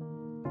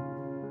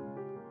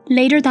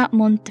 Later that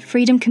month, the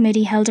Freedom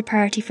Committee held a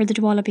party for the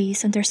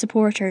Dualabys and their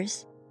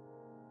supporters.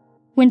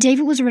 When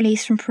David was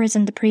released from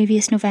prison the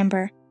previous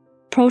November,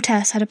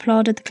 Protas had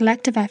applauded the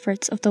collective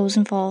efforts of those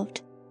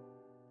involved.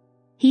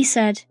 He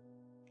said,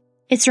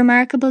 "It's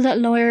remarkable that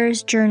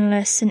lawyers,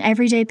 journalists and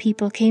everyday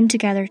people came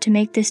together to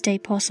make this day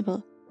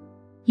possible.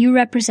 You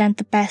represent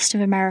the best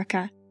of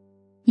America.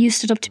 You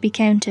stood up to be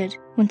counted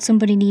when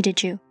somebody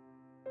needed you."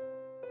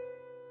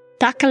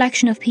 That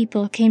collection of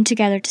people came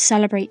together to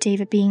celebrate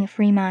David being a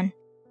free man.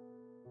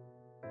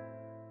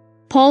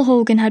 Paul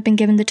Hogan had been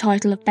given the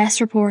title of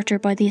Best Reporter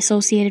by the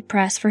Associated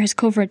Press for his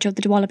coverage of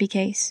the Dualaby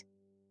case.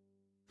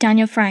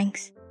 Daniel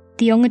Franks,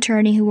 the young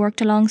attorney who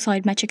worked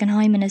alongside Metchick and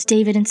Hyman as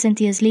David and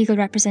Cynthia's legal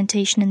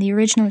representation in the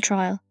original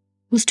trial,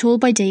 was told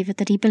by David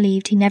that he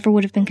believed he never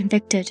would have been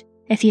convicted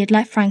if he had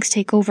let Franks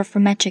take over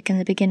from Metchick in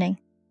the beginning.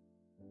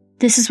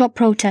 This is what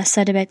Protas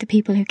said about the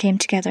people who came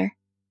together.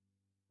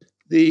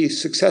 The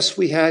success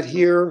we had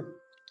here,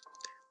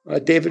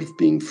 David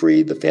being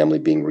freed, the family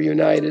being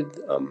reunited,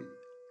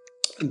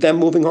 them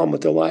moving on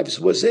with their lives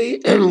was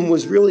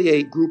really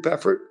a group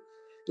effort.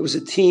 It was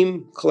a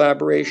team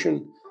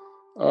collaboration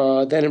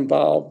that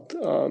involved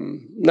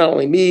not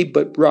only me,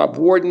 but Rob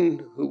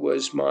Warden, who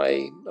was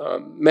my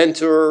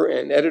mentor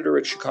and editor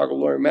at Chicago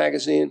Lawyer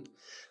Magazine,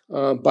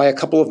 by a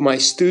couple of my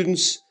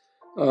students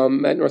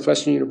at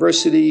Northwestern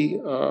University.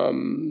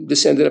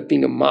 This ended up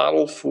being a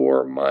model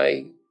for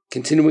my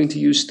continuing to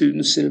use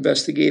students in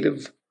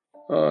investigative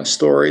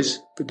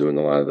stories, for doing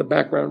a lot of the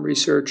background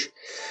research.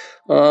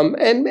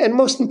 And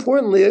most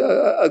importantly,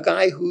 a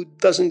guy who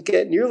doesn't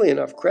get nearly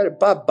enough credit,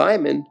 Bob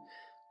Byman,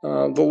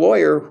 the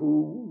lawyer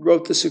who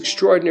wrote this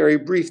extraordinary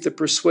brief that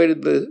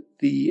persuaded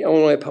the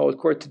Illinois Appellate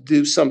Court to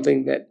do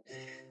something that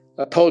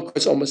appellate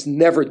courts almost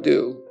never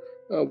do,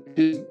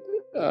 to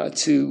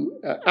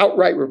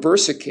outright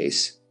reverse a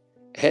case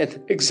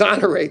and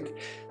exonerate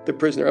the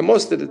prisoner. And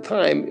most of the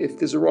time, if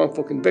there's a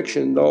wrongful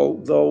conviction,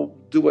 they'll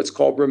do what's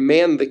called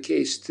remand the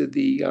case to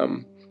the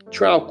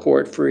trial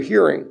court for a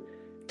hearing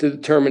to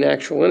determine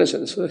actual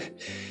innocence. So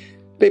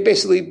they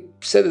basically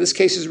said that this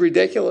case is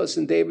ridiculous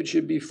and David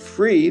should be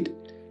freed.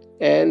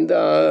 And,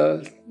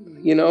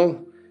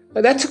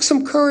 that took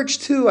some courage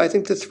too. I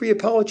think the three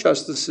appellate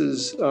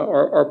justices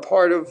are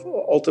part of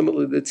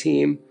ultimately the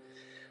team.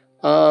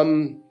 But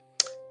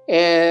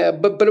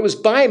it was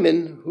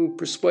Byman who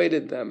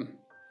persuaded them.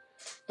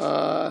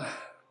 And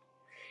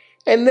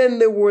then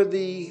there were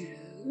the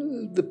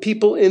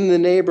people in the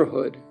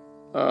neighborhood,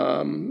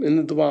 in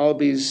the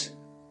Dualabys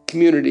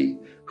community,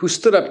 who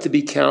stood up to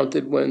be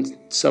counted when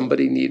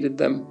somebody needed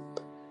them.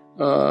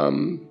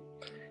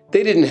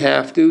 They didn't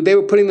have to. They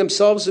were putting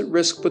themselves at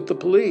risk with the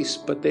police,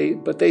 but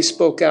they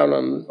spoke out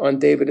on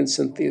David and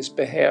Cynthia's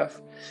behalf.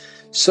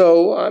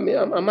 So, I mean,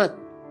 I'm not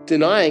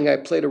denying I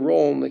played a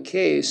role in the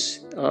case,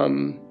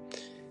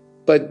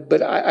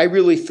 but I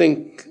really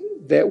think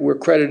that where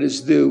credit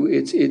is due,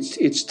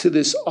 it's to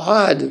this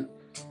odd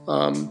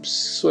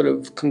sort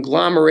of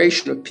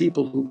conglomeration of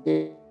people who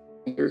came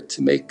here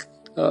to make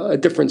a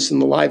difference in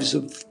the lives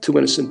of two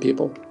innocent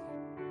people.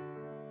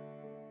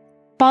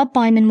 Bob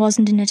Byman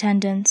wasn't in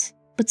attendance,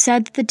 but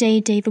said that the day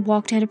David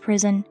walked out of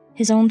prison,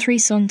 his own three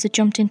sons had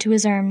jumped into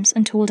his arms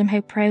and told him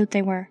how proud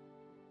they were.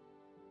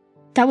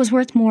 That was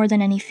worth more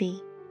than any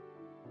fee.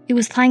 It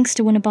was thanks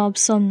to one of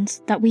Bob's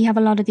sons that we have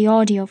a lot of the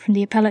audio from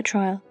the appellate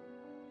trial.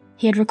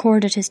 He had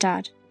recorded his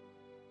dad.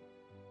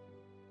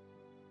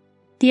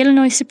 The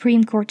Illinois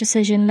Supreme Court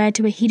decision led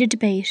to a heated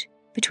debate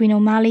between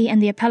O'Malley and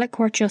the Appellate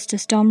Court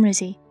Justice Dom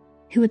Rizzi,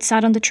 who had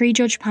sat on the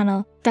three-judge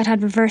panel that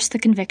had reversed the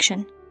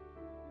conviction.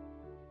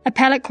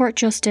 Appellate Court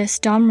Justice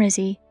Dom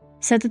Rizzi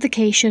said that the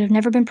case should have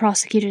never been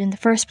prosecuted in the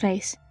first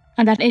place,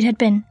 and that it had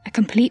been a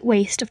complete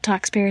waste of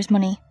taxpayers'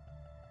 money.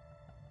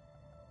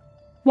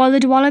 While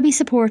the Dualaby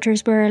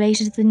supporters were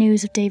elated at the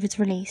news of David's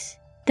release,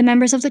 the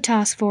members of the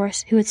task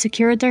force who had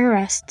secured their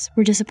arrests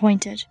were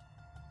disappointed.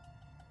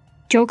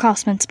 Joe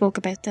Kosman spoke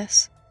about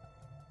this.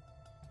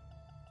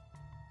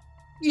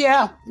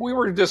 Yeah, we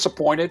were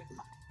disappointed.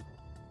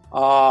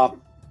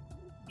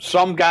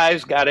 Some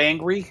guys got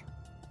angry.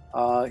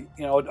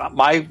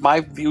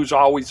 My view's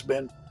always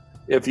been,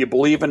 if you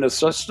believe in the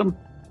system,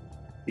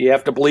 you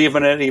have to believe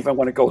in it even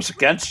when it goes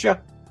against you.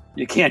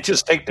 You can't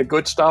just take the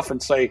good stuff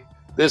and say,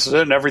 this is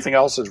it and everything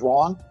else is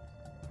wrong.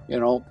 There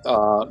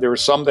were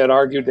some that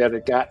argued that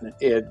it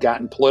had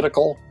gotten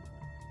political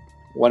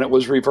when it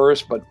was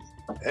reversed, but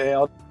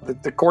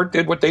the court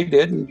did what they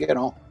did, and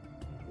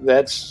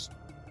that's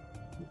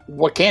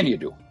what can you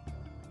do?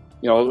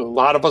 A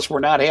lot of us were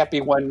not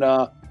happy when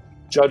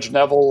Judge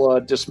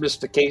Neville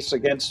dismissed the case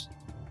against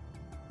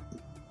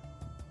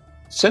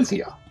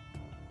Cynthia.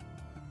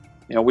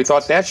 We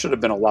thought that should have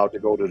been allowed to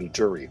go to the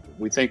jury.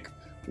 We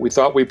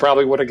thought we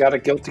probably would have got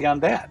it guilty on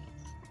that.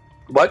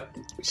 But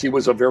she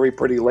was a very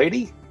pretty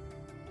lady.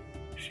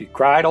 She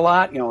cried a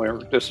lot.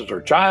 This is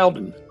her child,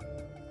 and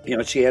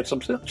she had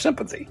some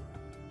sympathy.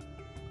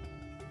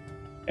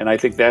 And I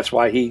think that's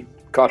why he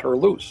cut her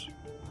loose.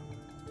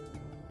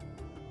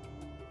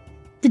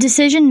 The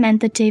decision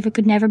meant that David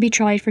could never be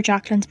tried for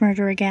Jacqueline's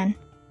murder again.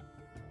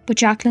 But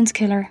Jacqueline's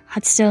killer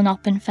had still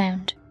not been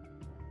found.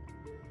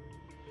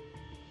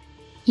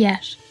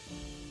 Yet.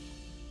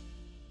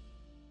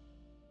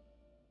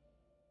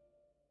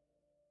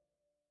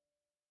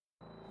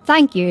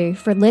 Thank you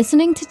for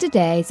listening to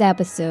today's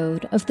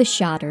episode of The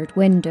Shattered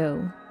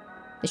Window.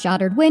 The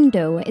Shattered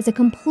Window is a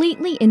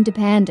completely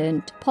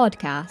independent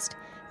podcast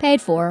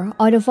paid for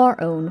out of our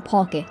own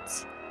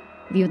pockets.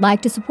 If you would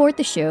like to support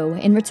the show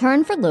in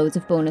return for loads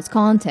of bonus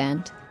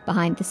content,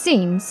 behind the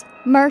scenes,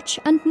 merch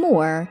and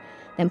more,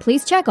 then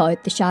please check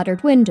out The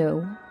Shattered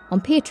Window on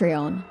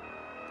Patreon.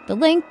 The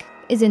link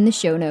is in the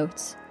show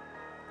notes.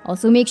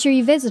 Also make sure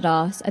you visit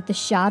us at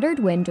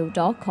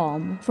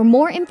theshatteredwindow.com for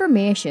more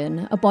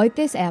information about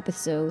this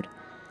episode,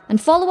 and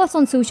follow us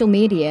on social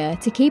media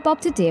to keep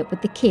up to date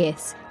with the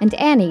case and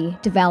any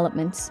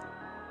developments.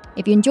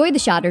 If you enjoyed The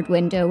Shattered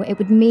Window, it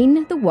would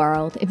mean the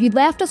world if you'd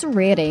left us a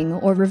rating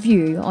or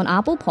review on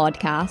Apple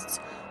Podcasts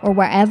or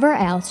wherever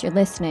else you're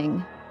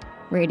listening.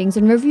 Ratings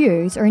and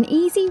reviews are an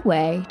easy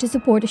way to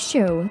support a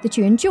show that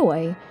you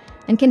enjoy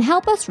and can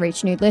help us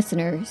reach new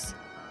listeners.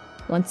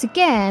 Once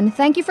again,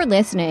 thank you for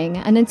listening,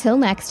 and until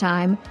next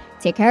time,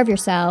 take care of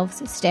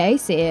yourselves, stay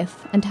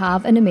safe, and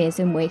have an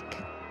amazing week.